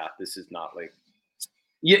 yeah, this is not like,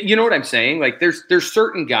 you know what I'm saying? Like there's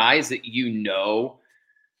certain guys that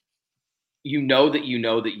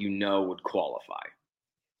would qualify.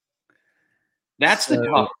 That's the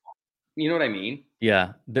tough. You know what I mean?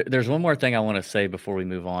 Yeah. There's one more thing I want to say before we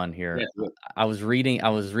move on here. Yeah. I was reading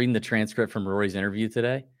the transcript from Rory's interview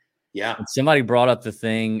today. Yeah. And somebody brought up the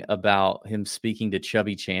thing about him speaking to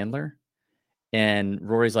Chubby Chandler. And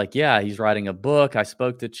Rory's like, yeah, he's writing a book. I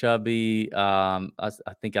spoke to Chubby. I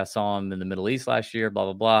think I saw him in the Middle East last year, blah,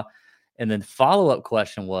 blah, blah. And then follow-up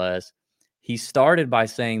question was, he started by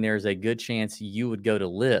saying there's a good chance you would go to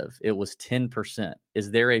LIV. It was 10%. Is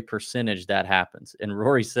there a percentage that happens? And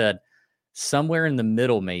Rory said, somewhere in the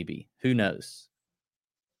middle, maybe. Who knows?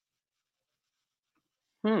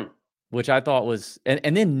 Which I thought was,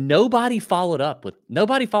 and then nobody followed up. Now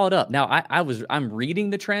I'm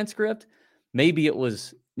reading the transcript. Maybe it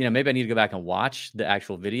was, maybe I need to go back and watch the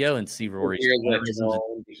actual video and see Rory's.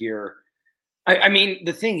 I mean,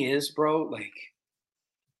 the thing is, bro, like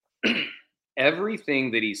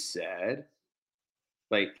everything that he said,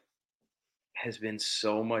 like, has been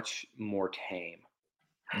so much more tame.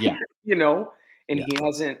 Yeah.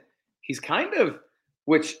 And he's kind of,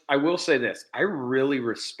 which I will say this, I really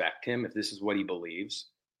respect him if this is what he believes.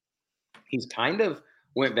 He's kind of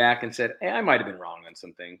went back and said, hey, I might have been wrong on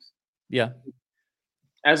some things. Yeah.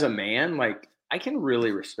 As a man, like, I can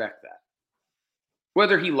really respect that.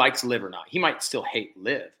 Whether he likes LIV or not, he might still hate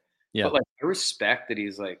LIV. Yeah. But like, I respect that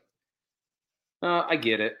he's like, I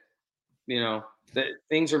get it. That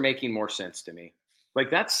things are making more sense to me.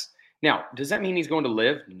 Like, now, does that mean he's going to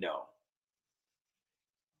LIV? No.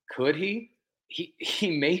 Could he?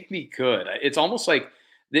 He maybe could. It's almost like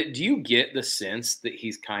that. Do you get the sense that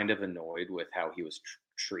he's kind of annoyed with how he was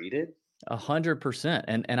treated? 100%.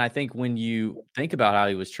 And I think when you think about how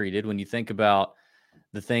he was treated, when you think about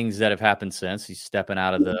the things that have happened since he's stepping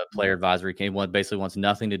out of the player advisory committee, basically wants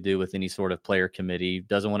nothing to do with any sort of player committee,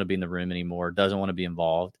 doesn't want to be in the room anymore, doesn't want to be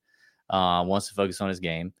involved, wants to focus on his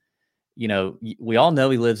game. We all know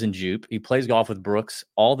he lives in Jupe. He plays golf with Brooks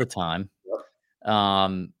all the time.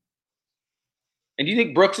 And do you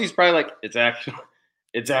think Brooksy's probably like,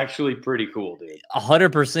 it's actually pretty cool, dude?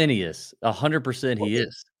 100% he is. 100% he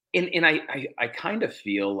is. And I kind of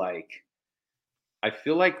feel like,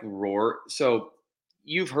 Roar. So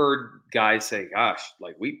you've heard guys say, gosh,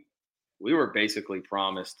 like we were basically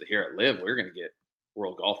promised to here at LIV, we're going to get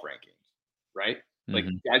world golf rankings, right? Like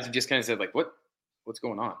guys just kind of said, like, what's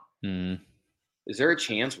going on? Mm-hmm. Is there a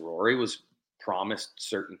chance Rory was promised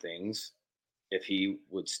certain things if he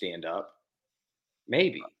would stand up?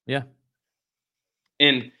 Maybe. Yeah.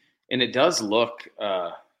 And it does look,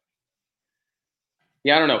 I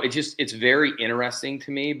don't know. It's very interesting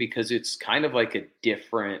to me because it's kind of like a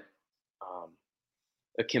different,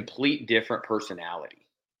 a complete different personality,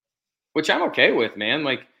 which I'm okay with, man.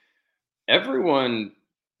 Like, everyone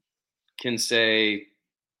can think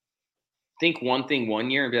one thing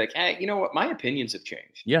one year and be like, hey, you know what? My opinions have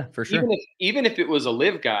changed. Yeah, for sure. Even if it was a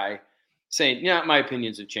LIV guy saying, yeah, my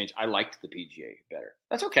opinions have changed. I liked the PGA better.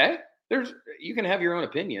 That's okay. You can have your own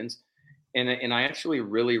opinions. And I actually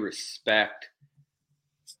really respect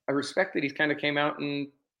that he's kind of came out and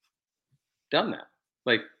done that.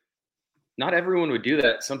 Like, not everyone would do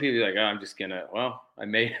that. Some people are like, I'm just gonna, I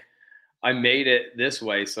made it this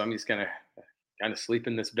way, so I'm just gonna kind of sleep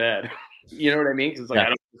in this bed. You know what I mean? Because it's like, I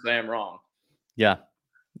don't say I'm wrong. Yeah.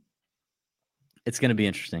 It's going to be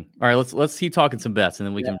interesting. All right, let's keep talking some bets, and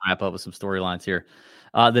then we can wrap up with some storylines here.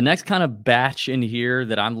 The next kind of batch in here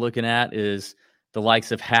that I'm looking at is the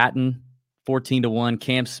likes of Hatton, 14-1,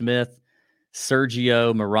 Cam Smith,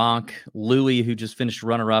 Sergio, Meronk, Louis, who just finished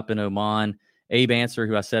runner-up in Oman, Abe Answer,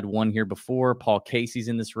 who I said won here before, Paul Casey's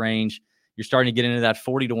in this range. You're starting to get into that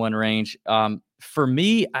 40-1 range. For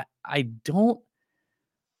me, I don't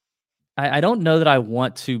know that I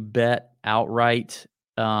want to bet outright.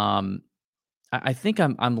 I think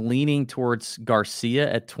I'm leaning towards Garcia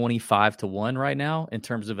at 25-1 right now in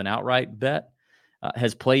terms of an outright bet.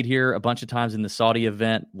 Has played here a bunch of times in the Saudi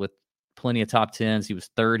event with plenty of top tens. He was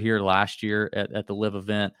third here last year at the LIV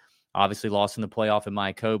event. Obviously lost in the playoff in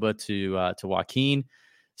Mayakoba to Joaquin.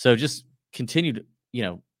 So just continued,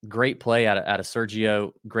 great play out of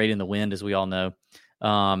Sergio. Great in the wind, as we all know.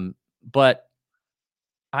 But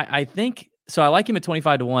I think so. I like him at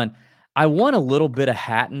 25-1. I want a little bit of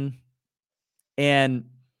Hatton and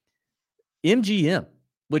MGM,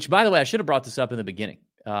 which, by the way, I should have brought this up in the beginning.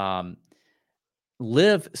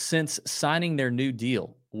 LIV, since signing their new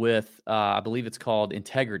deal with, I believe it's called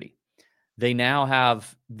Integrity, they now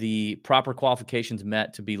have the proper qualifications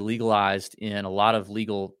met to be legalized in a lot of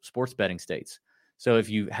legal sports betting states. So if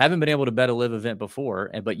you haven't been able to bet a LIV event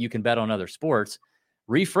before, but you can bet on other sports,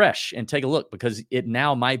 refresh and take a look because it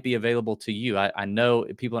now might be available to you. I know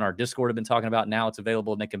people in our Discord have been talking about now it's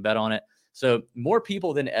available and they can bet on it. So more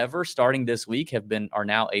people than ever starting this week are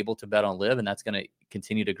now able to bet on LIV, and that's going to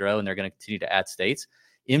continue to grow, and they're going to continue to add states.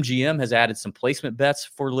 MGM has added some placement bets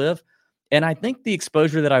for LIV, and I think the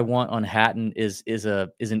exposure that I want on Hatton is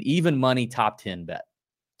an even money top 10 bet.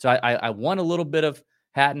 So I won a little bit of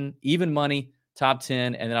Hatton, even money, top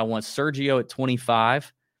 10, and then I want Sergio at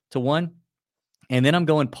 25 to 1. And then I'm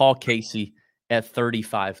going Paul Casey at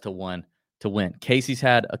 35 to 1 to win. Casey's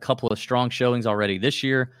had a couple of strong showings already this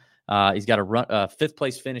year. He's got a fifth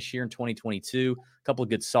place finish here in 2022, a couple of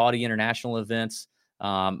good Saudi international events.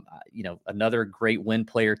 Another great win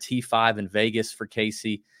player, T5 in Vegas for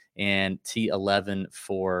Casey and T11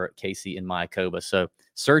 for Casey in Mayakoba. So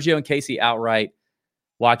Sergio and Casey outright.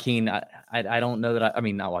 Joaquin, I don't know that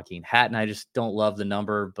not Joaquin, Hatton. I just don't love the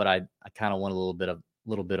number, but I kind of want a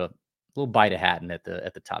little bite of Hatton at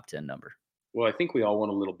the top 10 number. Well, I think we all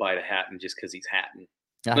want a little bite of Hatton just because he's Hatton.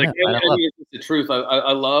 I mean, it's the truth.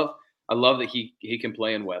 I love that he can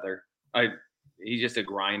play in weather. He's just a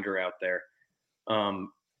grinder out there.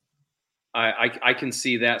 I can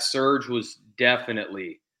see that. Serge was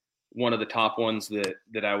definitely one of the top ones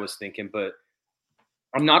that I was thinking, but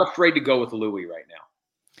I'm not afraid to go with Louis right now.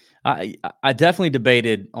 I definitely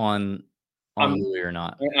debated on Louis or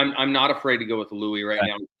not. I'm not afraid to go with Louis right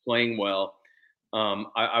now. He's playing well.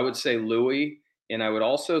 I would say Louis, and I would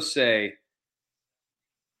also say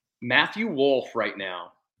Matthew Wolff right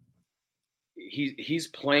now. He's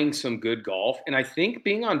playing some good golf, and I think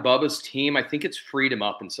being on Bubba's team, I think it's freed him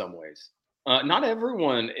up in some ways. Not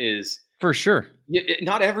everyone is for sure.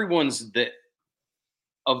 Not everyone's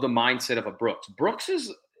of the mindset of a Brooks.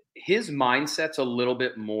 His mindset's a little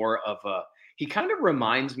bit more of he kind of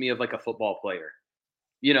reminds me of like a football player,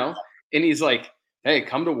 and he's like, hey,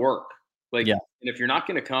 come to work. Like, and if you're not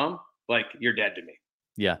going to come, like, you're dead to me.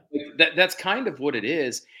 Yeah. That's kind of what it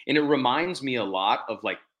is. And it reminds me a lot of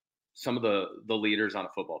like some of the leaders on a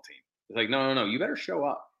football team. It's like, no, you better show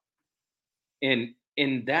up. And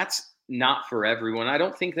that's not for everyone. I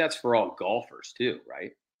don't think that's for all golfers too,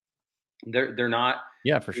 right? They're not.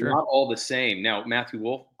 Yeah, for sure. Not all the same. Now, Matthew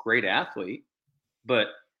Wolff, great athlete, but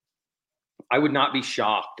I would not be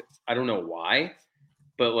shocked. I don't know why,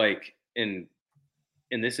 but like, and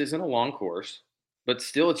this isn't a long course, but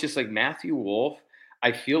still, it's just like Matthew Wolff.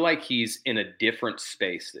 I feel like he's in a different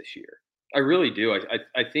space this year. I really do.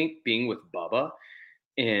 I think being with Bubba,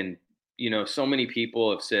 and so many people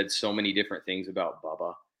have said so many different things about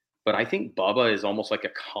Bubba, but I think Bubba is almost like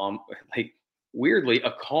weirdly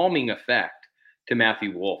a calming effect to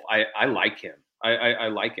Matthew Wolff. I like him. I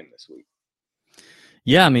like him this week.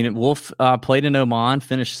 Yeah, I mean, Wolff played in Oman,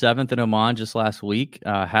 finished 7th in Oman just last week.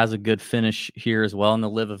 Has a good finish here as well in the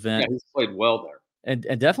LIV event. Yeah, he's played well there. And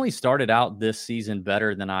definitely started out this season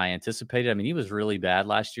better than I anticipated. I mean, he was really bad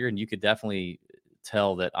last year, and you could definitely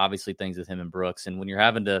tell that obviously things with him and Brooks. And when you're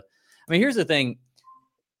having to – I mean, here's the thing.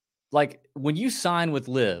 Like, when you sign with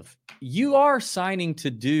LIV, you are signing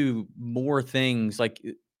to do more things. Like,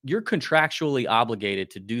 you're contractually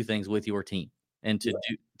obligated to do things with your team and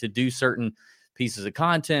to do certain pieces of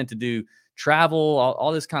content, to do travel,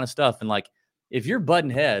 all this kind of stuff. And, like, if you're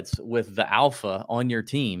butting heads with the alpha on your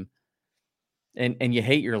team – and you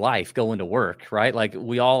hate your life going to work, right? Like,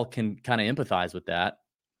 we all can kind of empathize with that.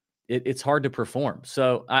 It's hard to perform.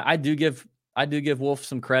 So I do give Wolff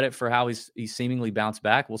some credit for how he's seemingly bounced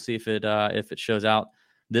back. We'll see if it shows out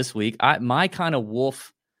this week. My kind of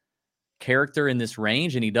Wolff character in this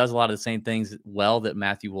range, and he does a lot of the same things well that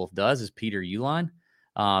Matthew Wolff does, is Peter Uihlein.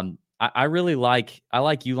 I really like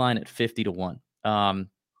Uihlein at 50 to 1.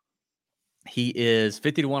 He is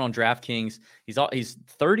 50 to 1 on DraftKings. He's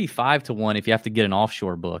 35 to 1 if you have to get an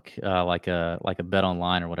offshore book, like a Bet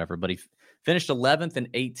Online or whatever. But he finished 11th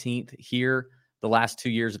and 18th here the last 2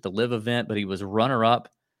 years at the LIV event. But he was runner up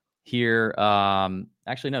here.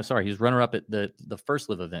 Actually, no, sorry, he was runner up at the first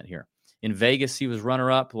LIV event here in Vegas. He was runner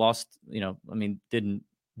up. Lost, didn't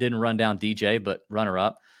run down DJ, but runner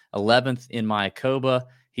up. 11th in Mayakoba.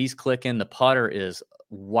 He's clicking. The putter is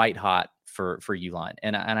white hot for Uihlein.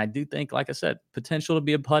 And I do think, like I said, potential to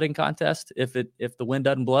be a putting contest if the wind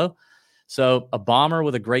doesn't blow. So a bomber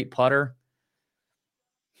with a great putter.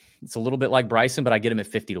 It's a little bit like Bryson, but I get him at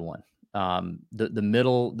 50 to 1. The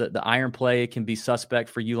middle, the iron play can be suspect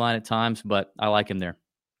for Uihlein at times, but I like him there.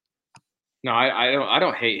 No, I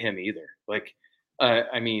don't hate him either. Like,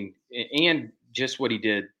 and just what he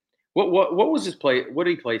did. What was his play? What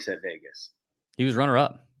did he place at Vegas? He was runner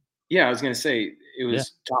up. Yeah, I was going to say it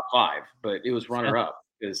was top 5, but it was runner up.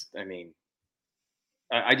 Because I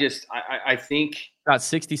think about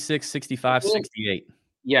 66, 65, 68.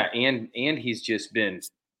 Yeah, and he's just been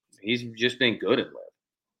good at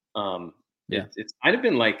LIV. It's kind of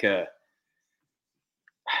been like I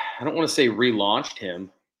don't want to say relaunched him,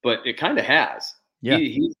 but it kind of has. Yeah,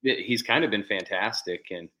 he's kind of been fantastic,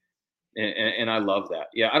 and I love that.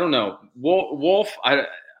 Yeah, I don't know, Wolff.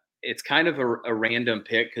 it's kind of a random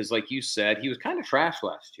pick because, like you said, he was kind of trash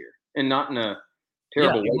last year, and not in a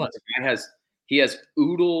terrible way. The guy he has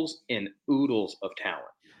oodles and oodles of talent.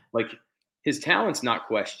 Like his talent's not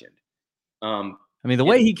questioned. I mean, the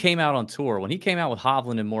way he came out on tour, when he came out with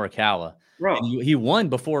Hovland and Morikawa, he won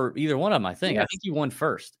before either one of them, I think. Yes. I think he won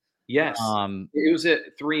first. Yes. It was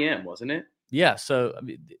at 3M, wasn't it? Yeah. So, I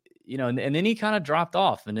mean, you know, and then he kind of dropped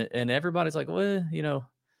off, and everybody's like, well, you know,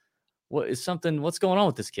 what's going on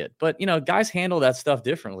with this kid? But, you know, guys handle that stuff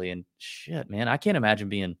differently, and shit, man, I can't imagine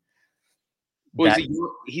being. Well,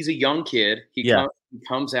 he's a young kid. He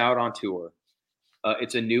comes out on tour.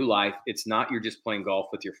 It's a new life. It's not you're just playing golf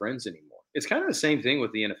with your friends anymore. It's kind of the same thing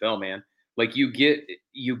with the NFL, man. Like you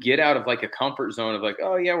get out of like a comfort zone of like,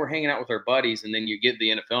 oh yeah, we're hanging out with our buddies, and then you get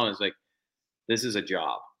the NFL and it's like, this is a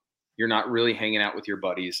job. You're not really hanging out with your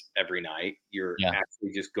buddies every night. You're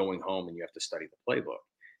actually just going home and you have to study the playbook.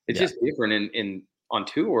 It's just different in on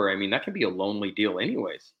tour. I mean, that can be a lonely deal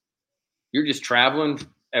anyways. You're just traveling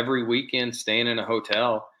every weekend, staying in a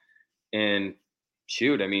hotel, and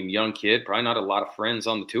shoot, I mean, young kid, probably not a lot of friends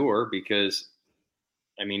on the tour because,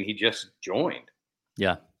 I mean, he just joined.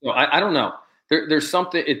 Yeah. So I don't know. There's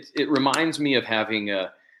something. It reminds me of having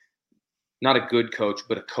not a good coach,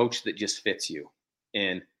 but a coach that just fits you.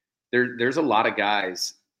 And there's a lot of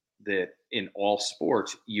guys that in all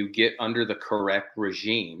sports you get under the correct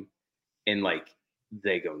regime, and like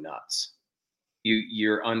they go nuts.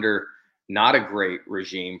 You're under not a great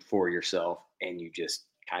regime for yourself, and you just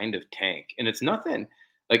kind of tank. And it's nothing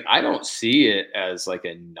like, I don't see it as like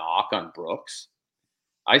a knock on Brooks.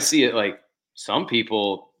 I see it like some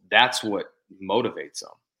people, that's what motivates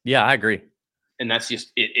them. Yeah, I agree. And that's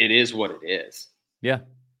just, it is what it is. Yeah.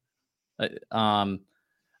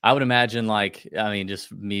 I would imagine, like, I mean,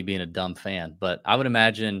 just me being a dumb fan, but I would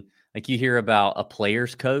imagine like you hear about a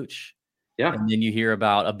player's coach. Yeah. And then you hear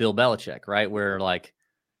about a Bill Belichick, right? Where like,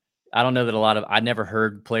 I don't know that I never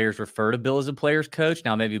heard players refer to Bill as a player's coach.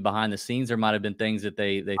 Now, maybe behind the scenes, there might've been things that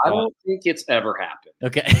they thought. I don't think it's ever happened.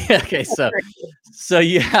 Okay. Okay. So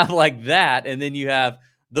you have like that, and then you have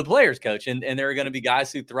the player's coach, and there are going to be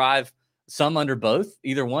guys who thrive, some under both,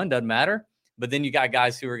 either one doesn't matter. But then you got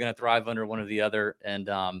guys who are going to thrive under one or the other. And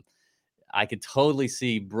I could totally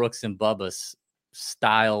see Brooks and Bubba's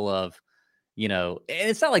style of, you know, and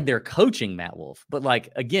it's not like they're coaching Matt Wolff, but like,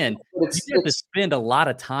 again, you have to spend a lot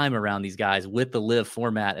of time around these guys with the LIV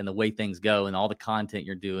format and the way things go and all the content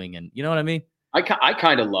you're doing. And you know what I mean? I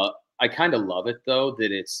kind of love it though,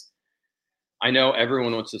 that I know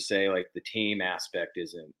everyone wants to say like the team aspect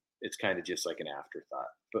it's kind of just like an afterthought,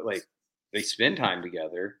 but like they spend time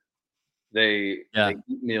together. They eat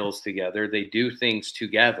meals together. They do things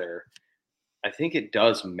together. I think it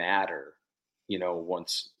does matter, you know,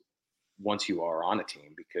 once you are on a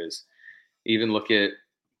team, because even look at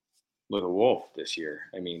Wolff this year.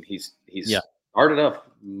 I mean, he's started up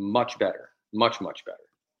much better, much better.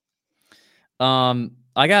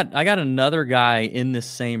 I got another guy in this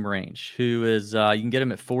same range who is you can get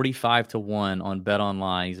him at 45-1 on Bet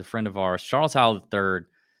Online. He's a friend of ours, Charles Howell III.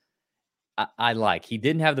 I like. He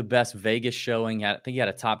didn't have the best Vegas showing. I think he had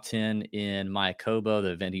a top 10 in Mayakoba,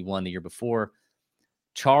 the event he won the year before.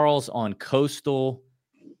 Charles on coastal,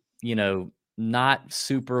 you know, not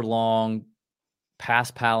super long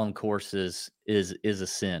past Palom courses is a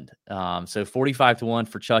send. So 45-1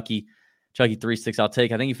 for Chucky 3-6. I'll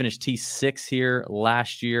take. I think he finished T6 here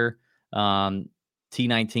last year,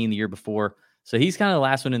 T19 the year before. So he's kind of the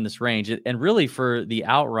last one in this range. And really for the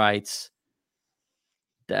outrights,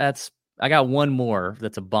 I got one more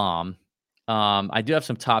that's a bomb. I do have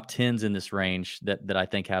some top 10s in this range that I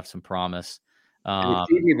think have some promise.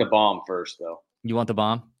 Give me the bomb first, though. You want the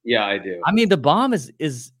bomb? Yeah, I do. I mean, the bomb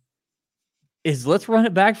is let's run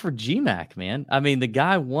it back for GMAC, man. I mean, the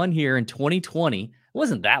guy won here in 2020. It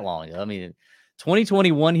wasn't that long ago. I mean,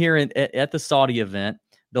 2021 here at the Saudi event.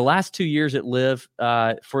 The last 2 years at LIV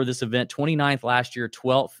for this event, 29th last year,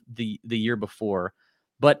 12th the year before.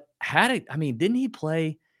 But didn't he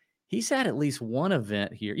play? He's had at least one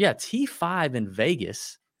event here. Yeah, T5 in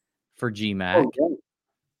Vegas for GMAC.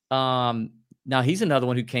 Oh, now he's another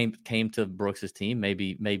one who came to Brooks's team,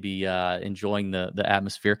 maybe enjoying the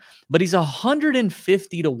atmosphere. But he's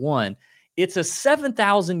 150-1. It's a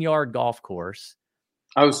 7,000 yard golf course.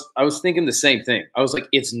 I was thinking the same thing. I was like,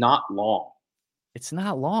 it's not long. It's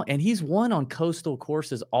not long. And he's won on coastal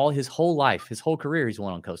courses his whole life. His whole career, he's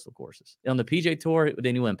won on coastal courses. On the PJ Tour,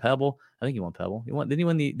 then he won Pebble. I think he won Pebble. Didn't he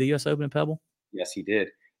win the U.S. Open in Pebble? Yes, he did.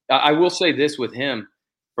 I will say this with him,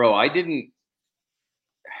 bro. I don't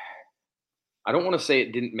want to say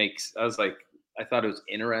it didn't make – I thought it was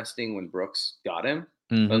interesting when Brooks got him.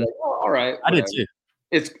 Mm-hmm. I was like, oh, all right. I did too.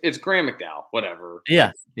 It's Graham McDowell, whatever.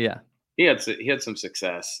 Yeah, yeah. He had some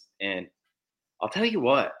success, and I'll tell you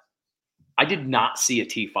what, I did not see a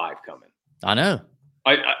T5 coming. I know.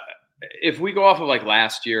 I if we go off of like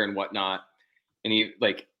last year and whatnot, and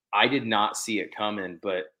I did not see it coming,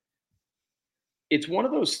 but it's one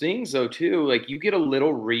of those things though too. Like you get a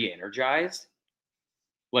little re-energized.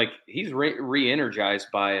 Like he's re-energized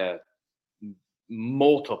by a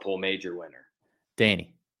multiple major winner.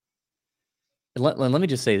 Danny, let me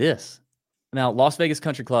just say this. Now, Las Vegas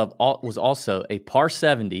Country Club was also a par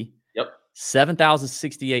 70. Yep.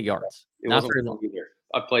 7,068 yards. It wasn't very long either.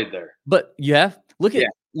 I played there. But you have?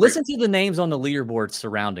 Listen to the names on the leaderboard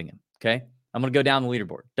surrounding him, okay? I'm going to go down the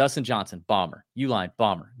leaderboard. Dustin Johnson, bomber. Uline,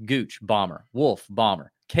 bomber. Gooch, bomber. Wolf,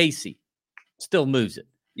 bomber. Casey, still moves it.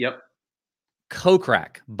 Yep.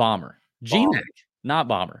 Kokrak, bomber. G-Mac, not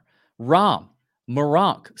bomber. Rahm,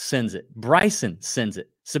 Moronk sends it. Bryson sends it.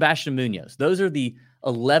 Sebastian Munoz. Those are the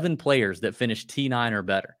 11 players that finished T9 or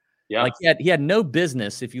better. Yeah. Like he had no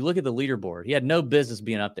business. If you look at the leaderboard, he had no business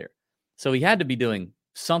being up there. So he had to be doing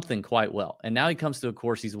something quite well. And now he comes to a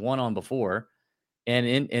course he's won on before, and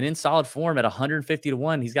in solid form at 150 to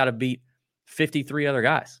 1, he's got to beat 53 other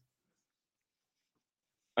guys.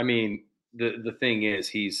 I mean, the thing is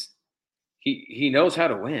he knows how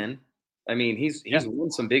to win. I mean, he's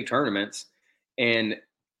won some big tournaments, and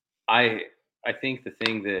I think the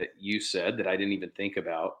thing that you said that I didn't even think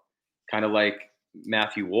about, kind of like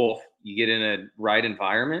Matthew Wolff, you get in a right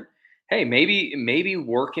environment. Hey, maybe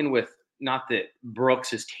working with, not that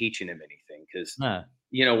Brooks is teaching him anything, because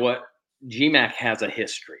you know what, GMAC has a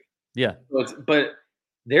history. Yeah, but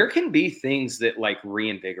there can be things that like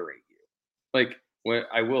reinvigorate you. Like when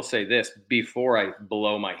I will say this, before I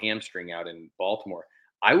blow my hamstring out in Baltimore,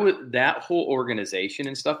 that whole organization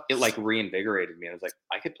and stuff, it like reinvigorated me. I was like,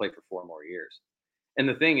 I could play for 4 more years. And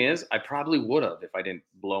the thing is, I probably would have if I didn't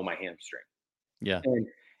blow my hamstring. Yeah. And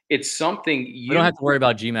it's something you don't have to worry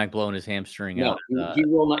about GMAC blowing his hamstring out. He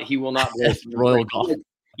will not blow his Royal Golf.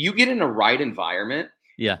 You get in a right environment.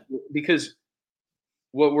 Yeah. Because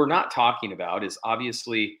what we're not talking about is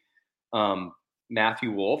obviously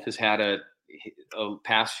Matthew Wolff has had a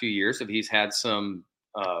past few years of he's had some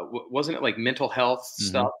wasn't it like mental health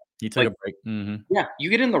stuff? He took a break. Mm-hmm. Yeah, you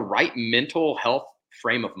get in the right mental health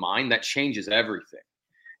frame of mind, that changes everything.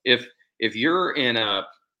 If you're in a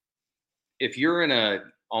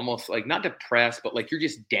almost like not depressed, but like you're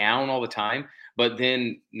just down all the time, but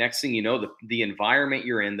then next thing you know, the environment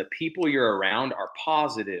you're in, the people you're around are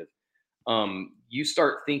positive. You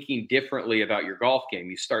start thinking differently about your golf game.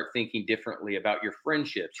 You start thinking differently about your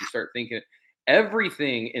friendships. You start thinking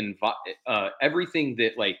everything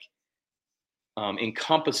that like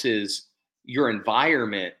encompasses your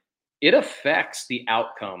environment, it affects the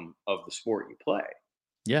outcome of the sport you play.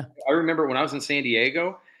 Yeah. I remember when I was in San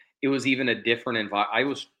Diego, it was even a different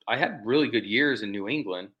environment. I had really good years in New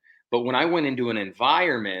England, but when I went into an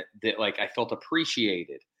environment that like I felt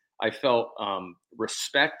appreciated, I felt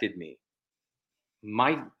respected me.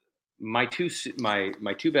 My two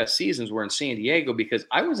best seasons were in San Diego because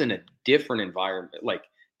I was in a different environment,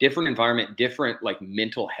 different like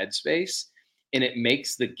mental headspace, and it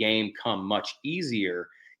makes the game come much easier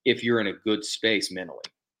if you're in a good space mentally.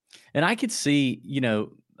 And I could see,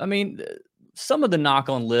 I mean, some of the knock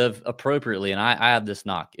on LIV appropriately, and I have this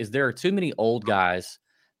knock, is there are too many old guys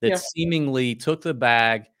that seemingly took the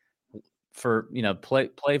bag for,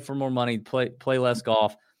 play for more money, play less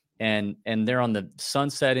golf, and they're on the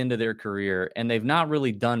sunset into their career, and they've not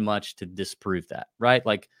really done much to disprove that, right?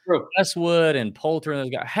 Like Westwood and Poulter and those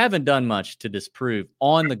guys haven't done much to disprove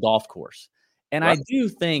on the golf course. And I do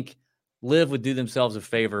think LIV would do themselves a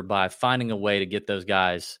favor by finding a way to get those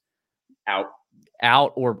guys out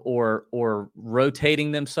or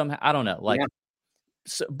rotating them somehow. I don't know.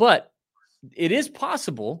 But it is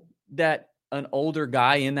possible that an older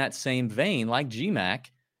guy in that same vein, like GMAC,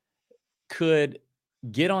 could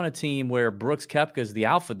get on a team where Brooks Koepka is the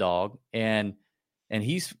alpha dog and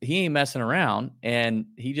he ain't messing around, and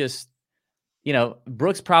he just,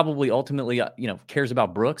 Brooks probably ultimately, cares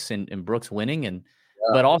about Brooks and Brooks winning,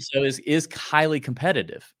 but also is highly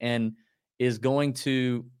competitive and is going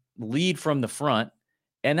to lead from the front,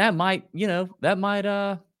 and that might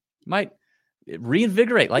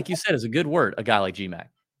reinvigorate, like you said, is a good word, a guy like GMAC.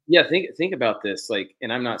 Yeah, think about this, like,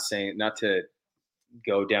 and I'm not saying not to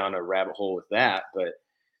go down a rabbit hole with that, but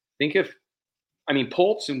think if,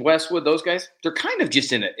 Poltz and Westwood, those guys, they're kind of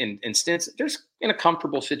just in they're in a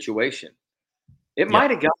comfortable situation. It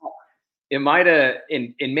might have,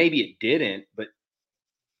 and maybe it didn't, but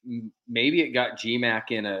maybe it got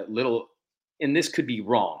GMAC in a little, and this could be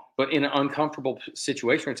wrong, but in an uncomfortable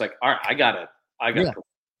situation where it's like, all right, I I got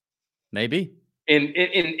maybe.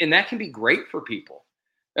 And that can be great for people.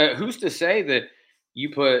 Who's to say that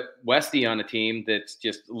you put Westy on a team that's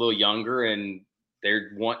just a little younger and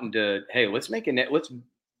they're wanting to, hey, let's make a net, let's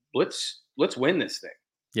win this thing.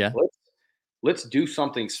 Yeah. Let's do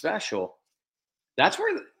something special. That's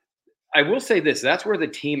where I will say this. That's where the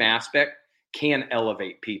team aspect can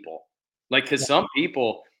elevate people. Like, because some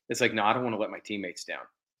people, it's like, no, I don't want to let my teammates down.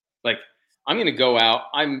 Like, I'm going to go out.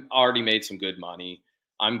 I'm already made some good money.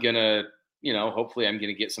 I'm going to, hopefully I'm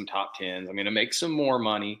going to get some top 10s. I'm going to make some more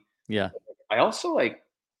money. Yeah. I also I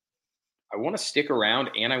want to stick around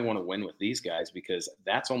and I want to win with these guys because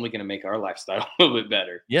that's only going to make our lifestyle a little bit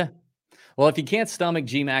better. Yeah. Well, if you can't stomach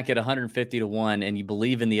GMAC at 150 to 1 and you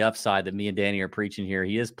believe in the upside that me and Danny are preaching here,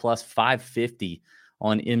 he is plus 550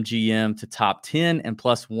 on MGM to top 10 and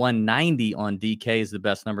plus 190 on DK is the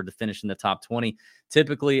best number to finish in the top 20.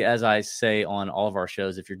 Typically, as I say on all of our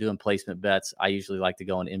shows, if you're doing placement bets, I usually like to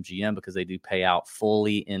go on MGM because they do pay out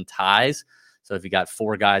fully in ties. So if you got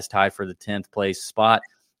 4 guys tied for the 10th place spot,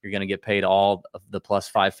 you're going to get paid all of the plus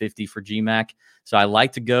 550 for GMAC. So I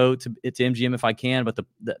like to go to MGM if I can, but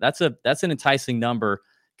that's an enticing number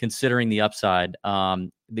considering the upside.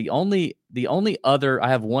 The only other, I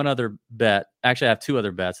have one other bet. Actually, I have 2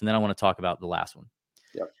 other bets, and then I want to talk about the last one.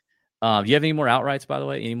 Yep. Do you have any more outrights, by the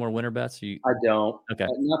way? Any more winner bets? I don't. Okay.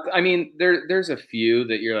 I mean, there's a few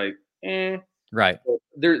that you're like, Right.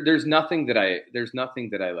 There's nothing that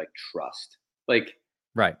I like trust. Like,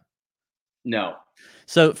 right. No.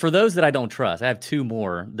 So for those that I don't trust, I have 2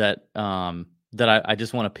 more that I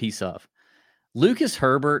just want a piece of. Lucas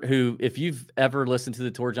Herbert, who, if you've ever listened to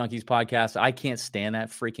the Tour Junkies podcast, I can't stand that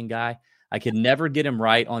freaking guy. I could never get him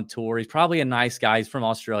right on tour. He's probably a nice guy. He's from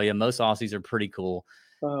Australia. Most Aussies are pretty cool.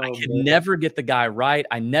 I could never get the guy right.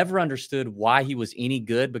 I never understood why he was any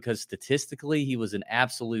good because statistically he was an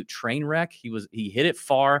absolute train wreck. He hit it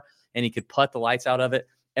far and he could putt the lights out of it.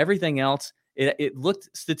 Everything else, it looks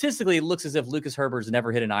as if Lucas Herbert's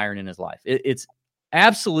never hit an iron in his life. It's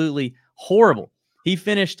absolutely horrible. He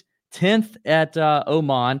finished 10th at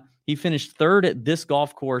Oman. He finished 3rd at this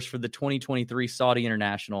golf course for the 2023 Saudi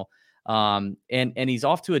International. And he's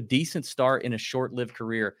off to a decent start in a short-lived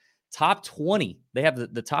career. Top 20. They have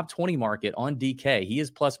the top 20 market on DK. He is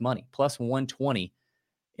plus money, plus 120.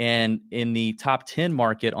 And in the top 10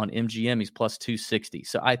 market on MGM, he's plus 260.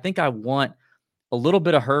 So I think I want a little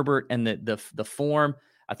bit of Herbert and the form.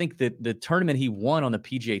 I think that the tournament he won on the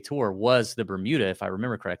PGA Tour was the Bermuda, if I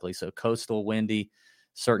remember correctly. So coastal, windy,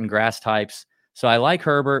 certain grass types. So I like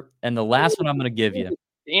Herbert. And the last one I'm going to give you.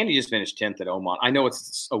 Andy just finished 10th at Oman. I know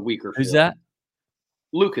it's a weaker field. Who's that?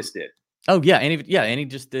 Lucas did. Oh, yeah. Andy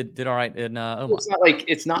just did all right in Oman.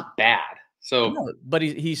 It's not bad. So, no, but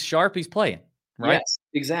he's sharp. He's playing, right? Yes,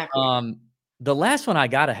 exactly. The last one I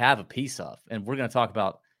got to have a piece of, and we're going to talk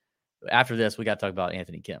about after this, we got to talk about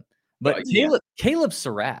Anthony Kim. But Caleb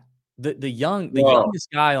Surratt, the youngest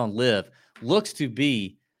guy on LIV, looks to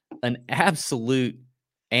be an absolute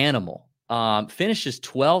animal. Finishes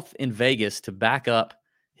 12th in Vegas to back up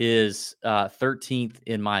his 13th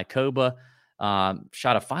in Mayakoba.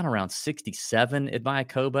 Shot a final round 67 at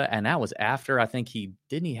Mayakoba, and that was after I think he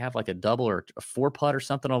have like a double or a 4-putt or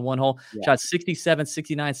something on one hole. Yeah. Shot 67,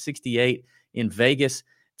 69, 68 in Vegas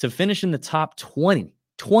to finish in the top 20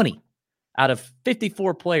 out of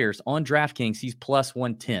 54 players on DraftKings. He's plus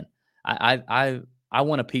 110. I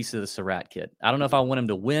want a piece of the Surratt kid. I don't know if I want him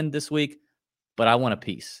to win this week, but I want a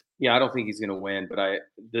piece. Yeah, I don't think he's going to win, but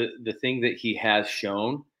the thing that he has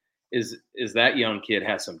shown is that young kid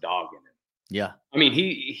has some dog in him. Yeah. I mean,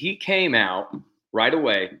 he came out right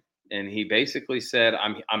away and he basically said,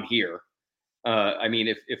 I'm here. I mean,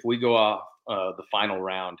 if we go off the final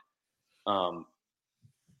round, I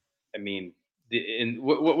mean,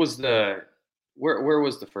 what was where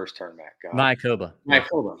was the first turn, Matt? Mayakoba.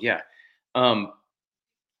 Mayakoba, yeah.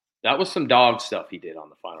 That was some dog stuff he did on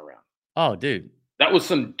the final round. Oh, dude. That was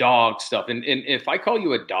some dog stuff. And if I call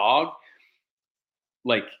you a dog,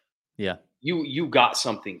 like, yeah, you got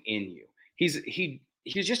something in you. He's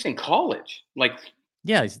just in college. Like,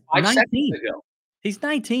 yeah, he's 19. He's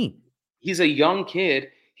 19. He's a young kid.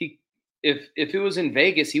 If it was in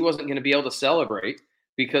Vegas, he wasn't going to be able to celebrate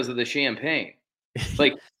because of the champagne.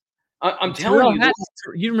 Like, I'm telling you.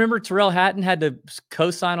 You remember Terrell Hatton had to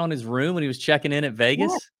co-sign on his room when he was checking in at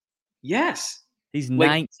Vegas? Yes. He's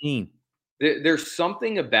 19. There's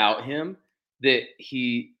something about him that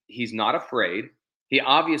he's not afraid. He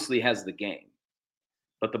obviously has the game,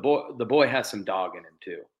 but the boy has some dog in him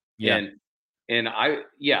too. Yeah. And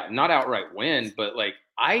not outright win, but like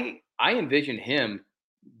I envision him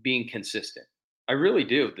being consistent. I really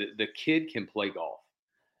do. The kid can play golf.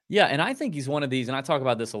 Yeah, and I think he's one of these, and I talk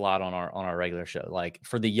about this a lot on our regular show. Like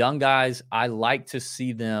for the young guys, I like to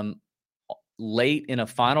see them late in a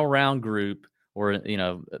final round group, or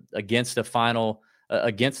against a final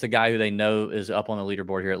against the guy who they know is up on the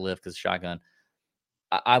leaderboard here at LIV because shotgun.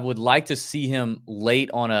 I would like to see him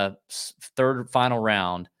late on a third final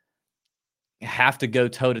round have to go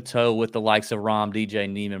toe to toe with the likes of Rom, DJ,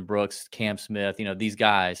 Neiman, Brooks, Cam Smith, these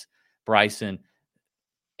guys, Bryson.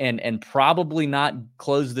 And probably not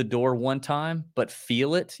close the door one time, but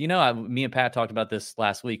feel it. Me and Pat talked about this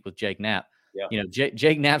last week with Jake Knapp. Yeah.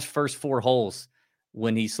 Jake Knapp's first 4 holes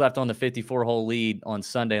when he slept on the 54-hole lead on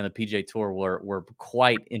Sunday on the PGA Tour were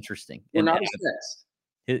quite interesting. We're not obsessed.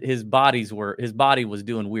 His body was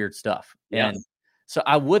doing weird stuff. Yes. And so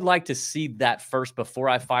I would like to see that first before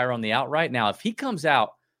I fire on the outright. Now, if he comes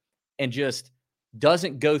out and just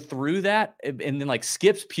doesn't go through that and then like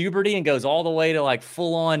skips puberty and goes all the way to like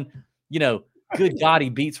full on, good God, he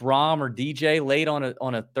beats Rom or DJ late on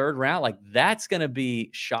a third round. Like that's going to be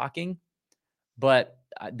shocking, but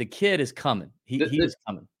the kid is coming. He is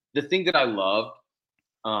coming. The thing that I loved,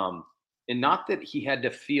 and not that he had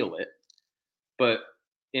to feel it, but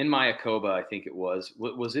in Mayakoba, I think it was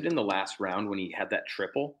it in the last round when he had that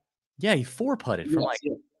triple? Yeah. He 4-putted from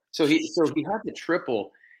so he had the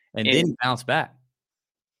triple and then he bounced back.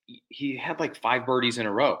 He had like 5 birdies in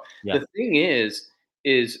a row. Yeah. The thing is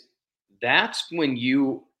that's when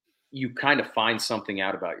you kind of find something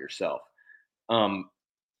out about yourself.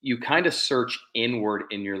 You kind of search inward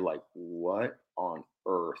and you're like, what on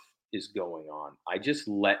earth is going on? I just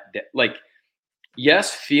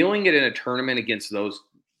yes, feeling it in a tournament against those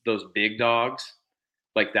big dogs,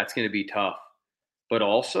 like that's going to be tough. But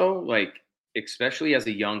also like, especially as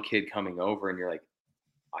a young kid coming over and you're like,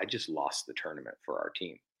 I just lost the tournament for our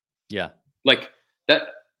team. Yeah. Like that,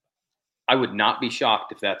 I would not be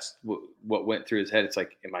shocked if that's what went through his head. It's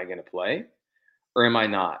like, am I going to play or am I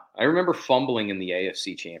not? I remember fumbling in the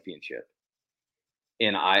AFC Championship.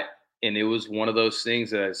 And it was one of those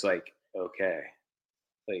things that I was like, okay,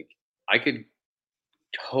 like I could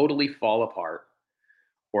totally fall apart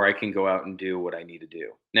or I can go out and do what I need to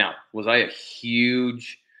do. Now, was I did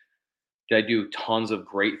I do tons of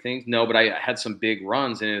great things? No, but I had some big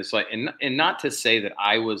runs, and it was like, and not to say that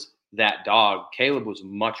I was that dog. Caleb was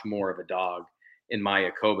much more of a dog in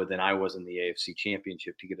Mayakoba than I was in the AFC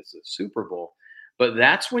Championship to get us to the Super Bowl. But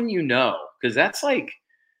that's when because that's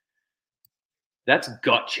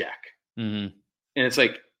gut check. Mm-hmm. And it's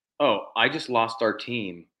like, oh, I just lost our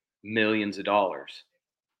team millions of dollars.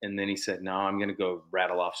 And then he said, no, I'm going to go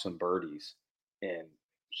rattle off some birdies. And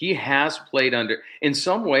he has played under, in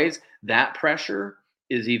some ways, that pressure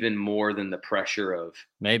is even more than the pressure of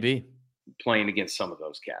maybe playing against some of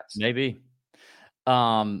those cats. Maybe.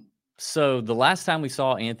 So the last time we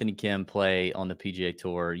saw Anthony Kim play on the PGA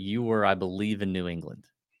Tour, you were, I believe, in New England.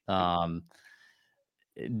 I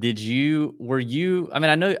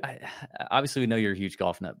know, obviously we know you're a huge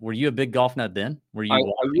golf nut. Were you a big golf nut then? Were you? I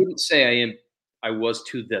wouldn't say I was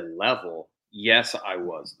to the level. Yes, I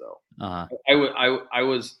was though. Uh-huh. I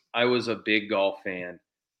was a big golf fan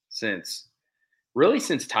since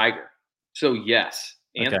Tiger. So yes,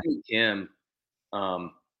 Anthony Kim. Bro,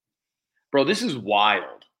 this is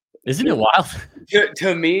wild. Isn't it wild?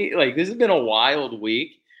 To me, like this has been a wild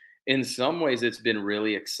week. In some ways, it's been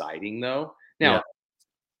really exciting though. Now,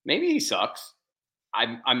 maybe he sucks.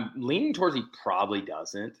 I'm leaning towards he probably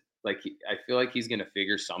doesn't. Like I feel like he's gonna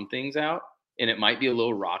figure some things out, and it might be a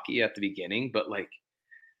little rocky at the beginning, but like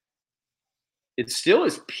it's still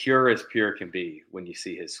as pure can be when you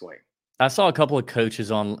see his swing. I saw a couple of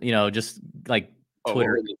coaches on, just like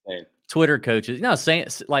Twitter coaches, saying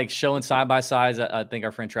like showing side by sides. I think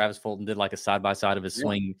our friend Travis Fulton did like a side by side of his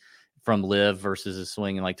swing from LIV versus his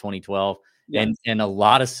swing in like 2012, and a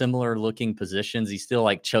lot of similar looking positions. He still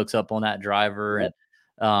like chokes up on that driver, and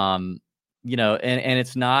and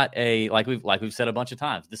it's not like we've said a bunch of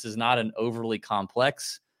times. This is not an overly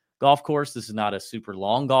complex golf course. This is not a super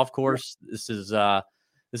long golf course. This is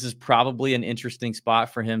probably an interesting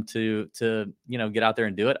spot for him to get out there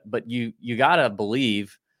and do it. But you gotta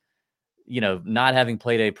believe, not having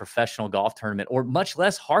played a professional golf tournament or much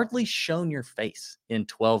less hardly shown your face in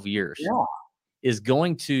 12 years is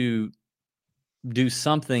going to do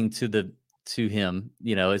something to him.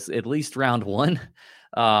 It's at least round one.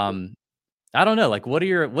 I don't know. Like, what are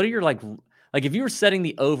your like if you were setting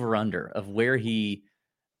the over under of where he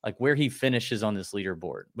finishes on this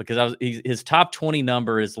leaderboard, because his top 20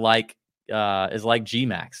 number is like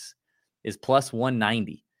G-Max is plus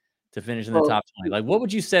 190 to finish in the top 20. Like, what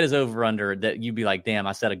would you set as over under that you'd be like, damn,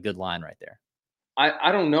 I set a good line right there?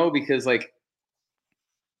 I don't know, because like,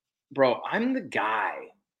 bro, I'm the guy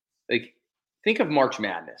like, think of March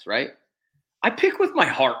Madness, right? I pick with my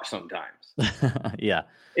heart sometimes. Yeah.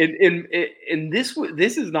 And this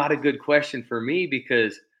is not a good question for me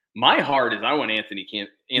because my heart is I want Anthony to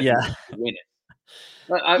win it.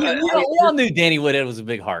 We all knew Danny Woodhead was a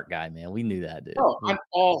big heart guy, man. We knew that, dude. Oh, I'm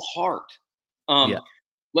all heart. Yeah.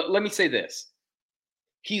 Let me say this.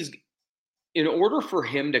 In order for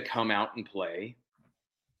him to come out and play,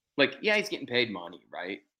 like, yeah, he's getting paid money,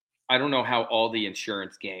 right? I don't know how all the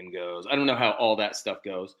insurance game goes. I don't know how all that stuff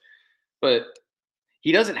goes, but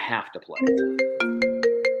he doesn't have to play.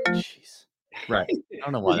 Jeez. Right. I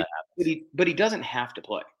don't know why that happens. But he doesn't have to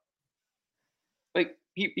play. Like,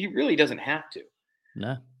 he really doesn't have to.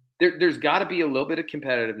 No. There's got to be a little bit of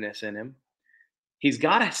competitiveness in him. He's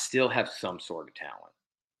got to still have some sort of talent.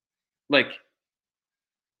 Like,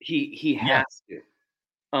 he has to.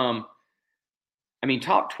 I mean,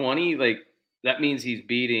 top 20, like, that means he's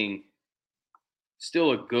beating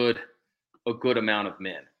still a good amount of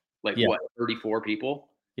men. Like, what, 34 people?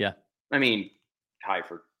 Yeah. I mean, high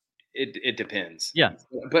for it depends. Yeah.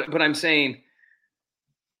 But I'm saying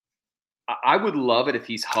I would love it if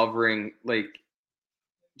he's hovering, like,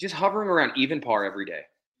 just hovering around even par every day,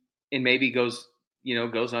 and maybe goes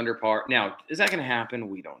under par. Now, is that going to happen?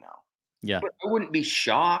 We don't know. Yeah. But I wouldn't be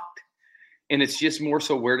shocked. And it's just more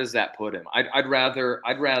so, where does that put him? I'd rather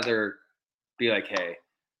be like, hey,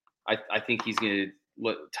 I think he's going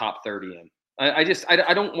to top 30 in.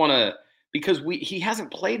 I don't want to, because he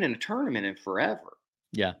hasn't played in a tournament in forever.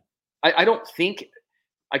 Yeah. I don't think,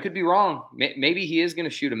 I could be wrong. Maybe he is going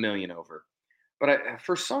to shoot $1 million over, but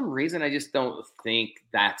for some reason, I just don't think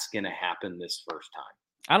that's going to happen this first time.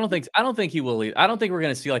 I don't think he will. I don't think we're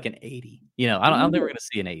going to see like an 80. I don't think we're going to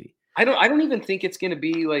see an 80. I don't even think it's going to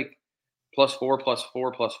be like +4, +4,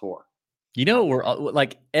 +4. We're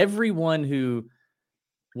like, everyone who,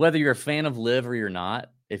 whether you're a fan of LIV or you're not,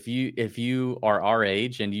 if you are our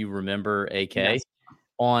age and you remember AK, yes,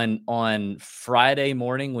 on Friday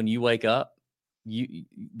morning when you wake up,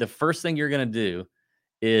 the first thing you're going to do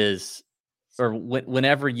is, or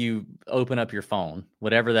whenever you open up your phone,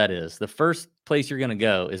 whatever that is, the first place you're going to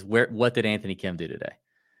go is what did Anthony Kim do today?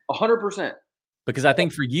 100%. Because I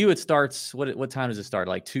think for you, it starts, what time does it start?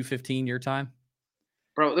 Like 2:15 your time?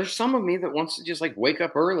 Bro, there's some of me that wants to just like wake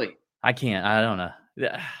up early. I can't. I don't know.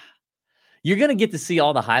 You're going to get to see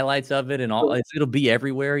all the highlights of it, and it'll be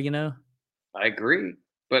everywhere, I agree.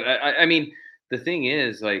 But I mean, the thing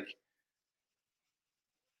is, like,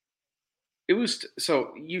 it was,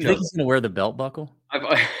 so, you think he's going to wear the belt buckle?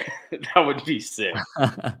 That would be sick.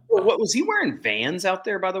 What was he wearing? Vans out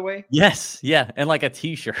there, by the way? Yes. Yeah. And like a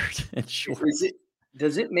t-shirt and shorts.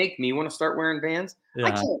 Does it make me want to start wearing Vans?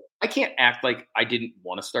 Yeah. I can't act like I didn't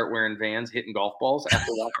want to start wearing Vans, hitting golf balls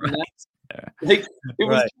after watching that. Like,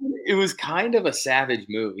 it was kind of a savage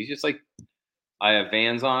move. He's just like, I have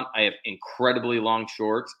Vans on, I have incredibly long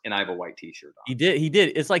shorts, and I have a white t-shirt on. He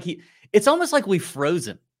did. It's like it's almost like we froze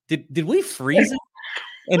him. Did we freeze him?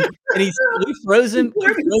 And we froze him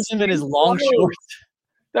in his long shorts.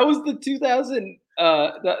 That was the 2000.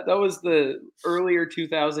 That was the earlier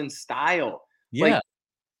 2000 style. Yeah.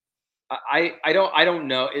 Like, I don't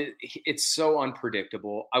know. It's so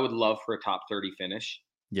unpredictable. I would love for a top 30 finish.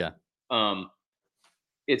 Yeah.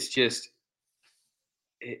 It's just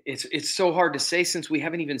it's so hard to say, since we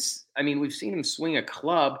haven't even. I mean, we've seen him swing a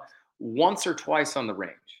club once or twice on the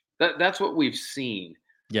range. That's what we've seen.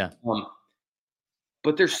 Yeah.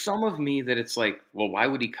 But there's some of me that it's like, well, why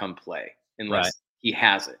would he come play unless he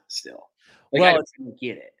has it still? Like, well, I don't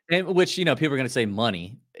get it. And which, people are going to say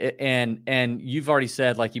money, and you've already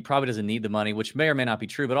said, like, he probably doesn't need the money, which may or may not be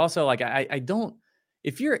true. But also, like, I don't.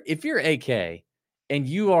 If you're AK and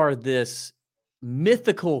you are this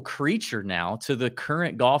mythical creature now to the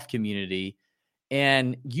current golf community,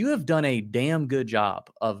 and you have done a damn good job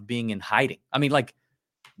of being in hiding. I mean, like,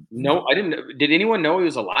 no, I didn't. Did anyone know he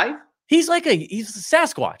was alive? He's a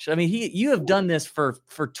Sasquatch. I mean, you have done this for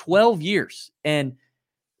 12 years. And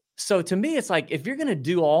so to me, it's like, if you're going to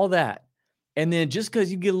do all that, and then just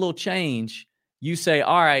because you get a little change, you say,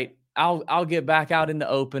 all right, I'll get back out in the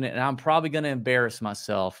open, and I'm probably going to embarrass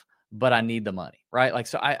myself, but I need the money, right? Like,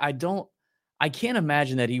 so I can't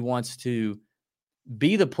imagine that he wants to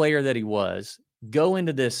be the player that he was, go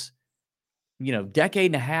into this, decade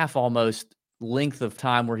and a half almost length of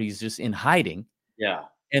time where he's just in hiding. Yeah.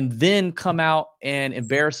 And then come out and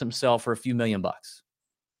embarrass himself for a few $1 million.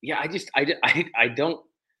 Yeah, I don't,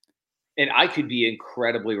 and I could be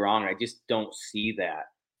incredibly wrong. I just don't see that.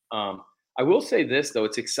 I will say this, though.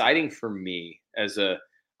 It's exciting for me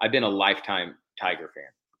I've been a lifetime Tiger fan,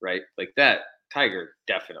 right? Like, that Tiger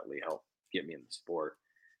definitely helped get me in the sport.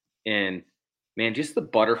 And man, just the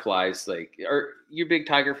butterflies. Like, are you a big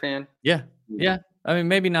Tiger fan? Yeah. Yeah. I mean,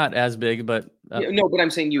 maybe not as big, but no, but I'm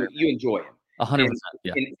saying you enjoy him. 100%.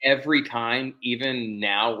 Yeah. And every time, even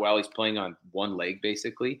now, while he's playing on one leg,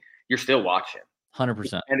 basically, you're still watching.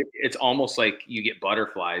 100%. And it's almost like you get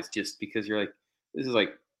butterflies just because you're like, this is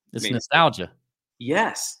like, it's nostalgia.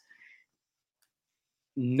 Yes.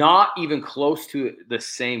 Not even close to the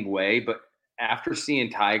same way, but after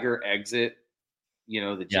seeing Tiger exit,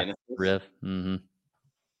 the Genesis, Riv. Mm-hmm.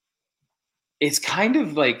 It's kind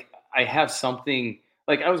of like I have something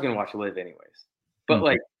like I was going to watch LIV anyways, but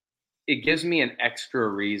like it gives me an extra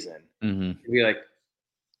reason to be like,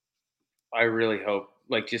 I really hope,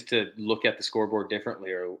 like, just to look at the scoreboard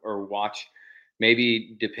differently or watch,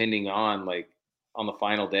 maybe depending on like on the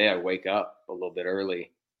final day, I wake up a little bit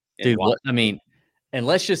early. Dude, I mean, and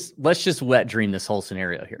let's just wet dream this whole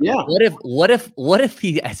scenario here. Yeah. What if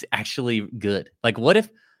he is actually good? Like, what if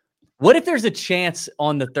there's a chance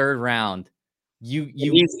on the third round?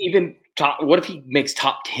 He's even top. What if he makes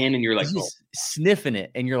top 10 and you're like, he's sniffing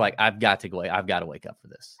it, and you're like, I've got to wake up for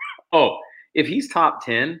this. Oh, if he's top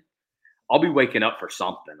 10, I'll be waking up for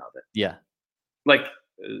something of it. Yeah, like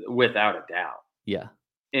without a doubt. Yeah,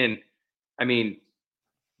 and I mean,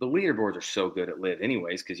 the leaderboards are so good at LIV,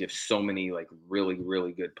 anyways, because you have so many like really,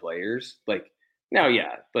 really good players. Like now,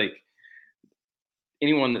 yeah, like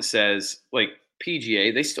anyone that says like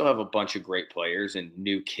PGA, they still have a bunch of great players and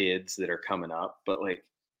new kids that are coming up, but like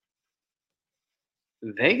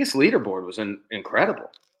Vegas leaderboard was incredible.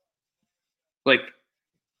 Like,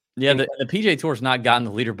 yeah, the PGA Tour's not gotten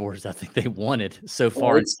the leaderboards I think they wanted so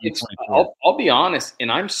far. I'll be honest,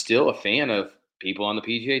 and I'm still a fan of people on the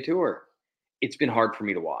PGA Tour. It's been hard for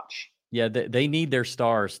me to watch. Yeah, they need their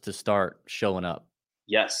stars to start showing up.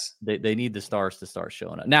 Yes, they need the stars to start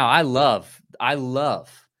showing up. Now, I love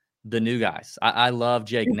the new guys. I love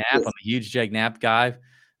Jake Knapp. I'm a huge Jake Knapp guy.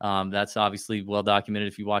 That's obviously well documented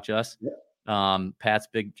if you watch us. Yeah. Pat's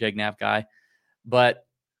big Jake Knapp guy. But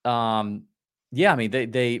yeah, I mean,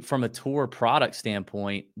 they from a tour product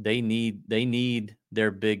standpoint, they need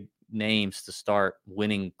their big names to start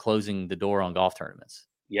closing the door on golf tournaments.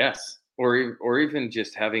 Yes, or even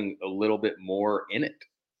just having a little bit more in it.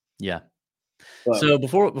 Yeah. But, so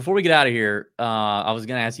before we get out of here, I was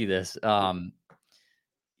going to ask you this.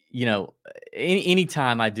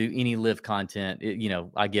 Anytime I do any LIV content,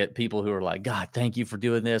 I get people who are like, God, thank you for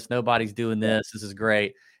doing this. Nobody's doing this. This is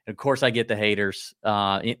great. And of course, I get the haters.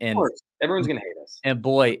 And of course, everyone's going to hate us. And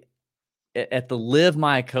boy, at the LIV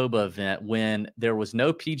Mayakoba event, when there was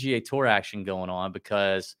no PGA Tour action going on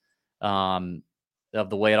because of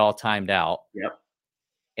the way it all timed out. Yep.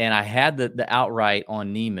 And I had the outright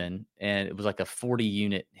on Neiman, and it was like a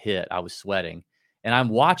 40-unit hit. I was sweating. And I'm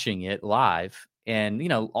watching it live and,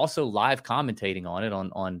 also live commentating on it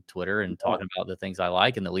on Twitter and talking about the things I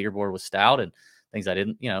like. And the leaderboard was stout and things I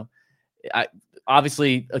didn't, I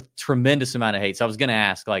obviously a tremendous amount of hate. So I was going to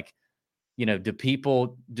ask, like, have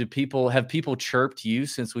people chirped you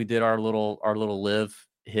since we did our little LIV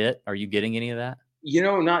hit? Are you getting any of that?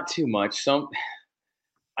 Not too much.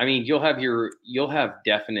 I mean, you'll have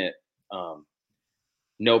definite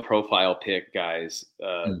no profile pick guys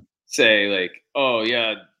say like, oh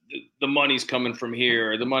yeah, the money's coming from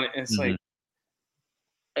here. The money. It's like,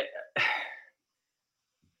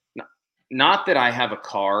 not that I have a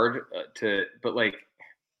card but like,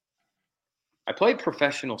 I played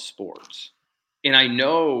professional sports, and I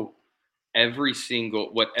know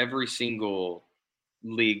what every single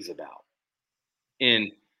league's about, and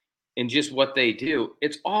just what they do.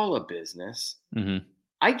 It's all a business. Mm-hmm.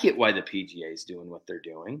 I get why the PGA is doing what they're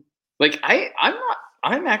doing. Like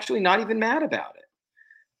I'm actually not even mad about it.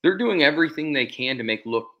 They're doing everything they can to make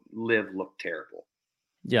LIV look terrible.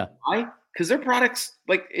 Yeah. Because their products,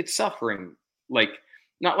 like, it's suffering. Like,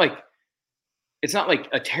 it's not like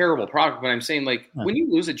a terrible product, but I'm saying, like, when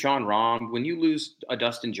you lose a John Rahm, when you lose a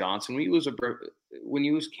Dustin Johnson, when you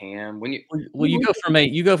lose Cam,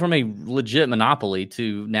 you go from a legit monopoly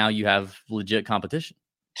to now you have legit competition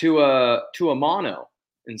to a mono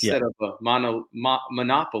instead of a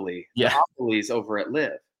monopoly. Yeah. The monopoly's over at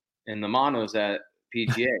LIV and the mono's at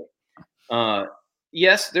PGA.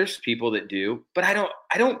 Yes, there's people that do, but I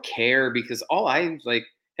don't care, because all I'm like,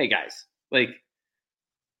 hey guys, like,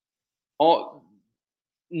 no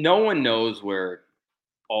one knows where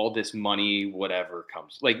all this money, whatever,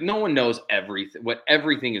 comes. Like, no one knows what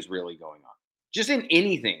everything is really going on. Just in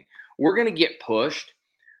anything, we're going to get pushed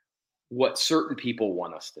what certain people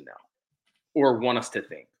want us to know, or want us to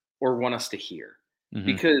think, or want us to hear. Mm-hmm.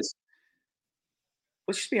 Because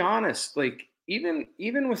let's just be honest, like,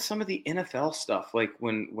 even with some of the NFL stuff, like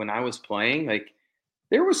when I was playing, like,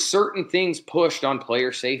 there was certain things pushed on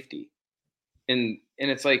player safety. And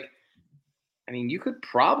it's like, I mean, you could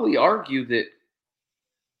probably argue that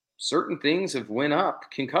certain things have went up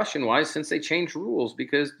concussion wise since they changed rules,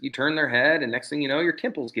 because you turn their head and next thing you know, your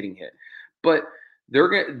temple's getting hit. But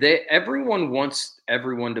everyone wants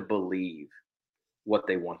everyone to believe what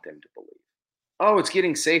they want them to believe. Oh, it's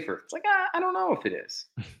getting safer. It's like, I don't know if it is.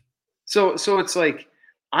 So it's like,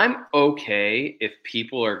 I'm okay if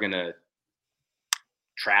people are going to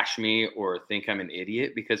trash me or think I'm an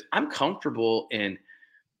idiot, because I'm comfortable in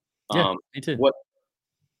me too.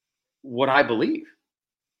 what I believe.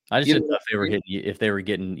 I just didn't know if they were hitting you, if they were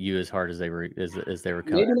getting you as hard as they were coming.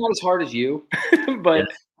 Maybe not as hard as you, but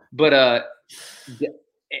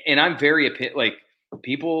and I'm very like,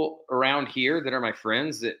 people around here that are my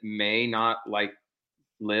friends that may not like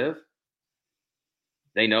LIV,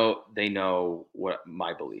 they know what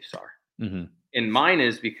my beliefs are. Mm-hmm. And mine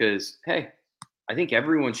is because, hey, I think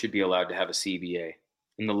everyone should be allowed to have a CBA.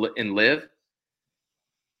 In LIV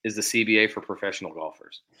is the CBA for professional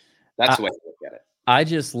golfers. That's the way I look at it. I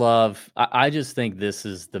just think this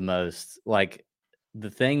is the most, like,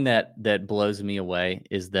 the thing that blows me away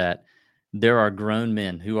is that there are grown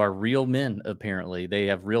men who are real men. Apparently they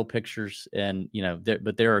have real pictures, and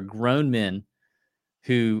but there are grown men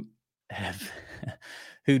who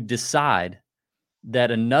who decide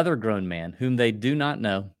that another grown man whom they do not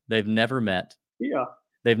know, they've never met,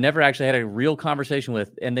 they've never actually had a real conversation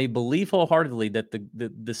with, and they believe wholeheartedly that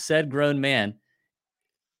the said grown man,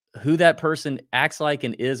 who that person acts like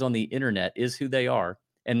and is on the internet, is who they are,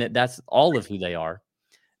 and that's all of who they are.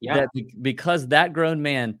 That because that grown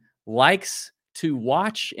man likes to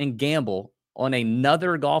watch and gamble on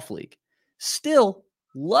another golf league, still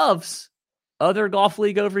loves other golf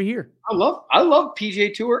league over here. I love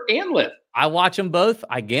PGA Tour and LIV. I watch them both.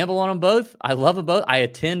 I gamble on them both. I love them both. I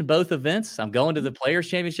attend both events. I'm going to the Players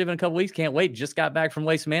Championship in a couple weeks. Can't wait. Just got back from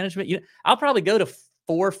Waste Management. I'll probably go to 4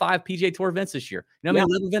 or 5 PGA Tour events this year. You know how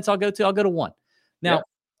many LIV events I'll go to? I'll go to 1. Now,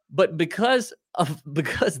 but because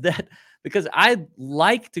I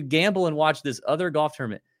like to gamble and watch this other golf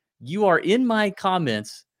tournament, you are in my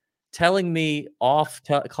comments telling me off,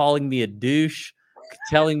 calling me a douche,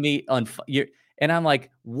 telling me and I'm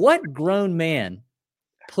like, what grown man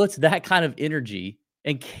puts that kind of energy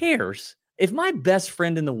and cares if my best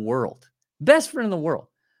friend in the world was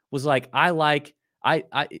like,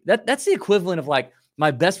 that's the equivalent of like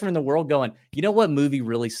my best friend in the world going, you know what movie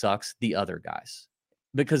really sucks? The Other Guys.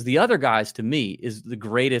 Because The Other Guys to me is the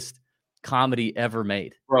greatest comedy ever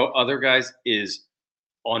made. Bro, Other Guys is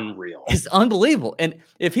unreal. It's unbelievable. And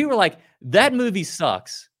if he were like, that movie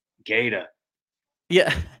sucks. Gator.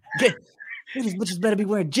 Yeah. These bitches better be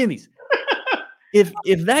wearing Jimmys.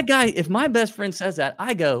 If my best friend says that,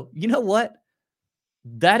 I go, you know what?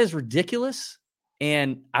 That is ridiculous.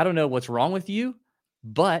 And I don't know what's wrong with you,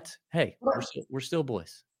 but hey, we're still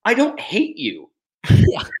boys. I don't hate you.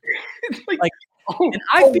 Yeah. And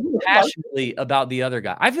I feel passionately about The Other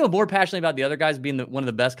Guy. I feel more passionately about The Other Guys being one of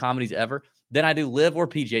the best comedies ever than I do LIV or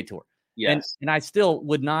PGA Tour. Yes. And I still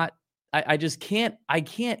would not, I just can't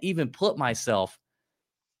even put myself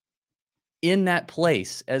in that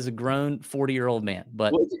place as a grown 40-year-old man.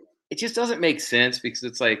 But it just doesn't make sense, because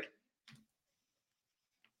it's like,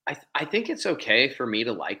 I think it's okay for me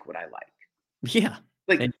to like what I like. Yeah.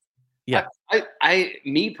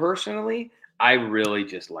 Me personally, I really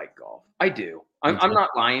just like golf. I do. I'm not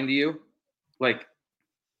lying to you. Like,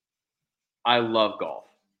 I love golf.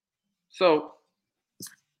 So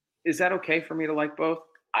is that okay for me to like both?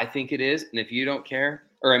 I think it is. And if you don't care,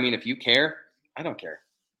 if you care, I don't care.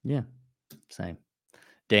 Yeah. Same.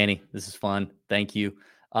 Danny, this is fun. Thank you.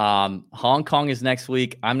 Hong Kong is next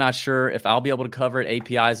week. I'm not sure if I'll be able to cover it.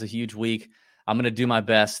 API is a huge week. I'm going to do my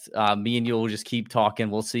best. Me and you will just keep talking.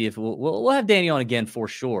 We'll see if we'll have Danny on again for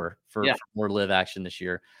sure for more LIV action this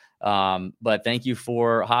year. But thank you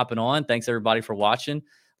for hopping on. Thanks everybody for watching.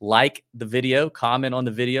 Like the video, comment on the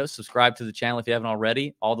video, subscribe to the channel if you haven't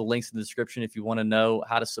already. All the links in the description if you want to know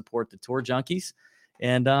how to support the Tour Junkies.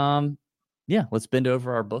 And let's bend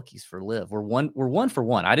over our bookies for LIV. We're one for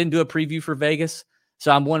one. I didn't do a preview for Vegas,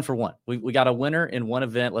 so I'm 1 for 1. We got a winner in one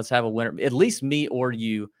event. Let's have a winner. At least me or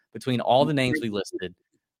you, between all the names we listed,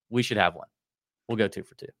 we should have one. We'll go 2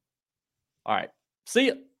 for 2. All right. See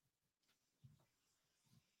ya.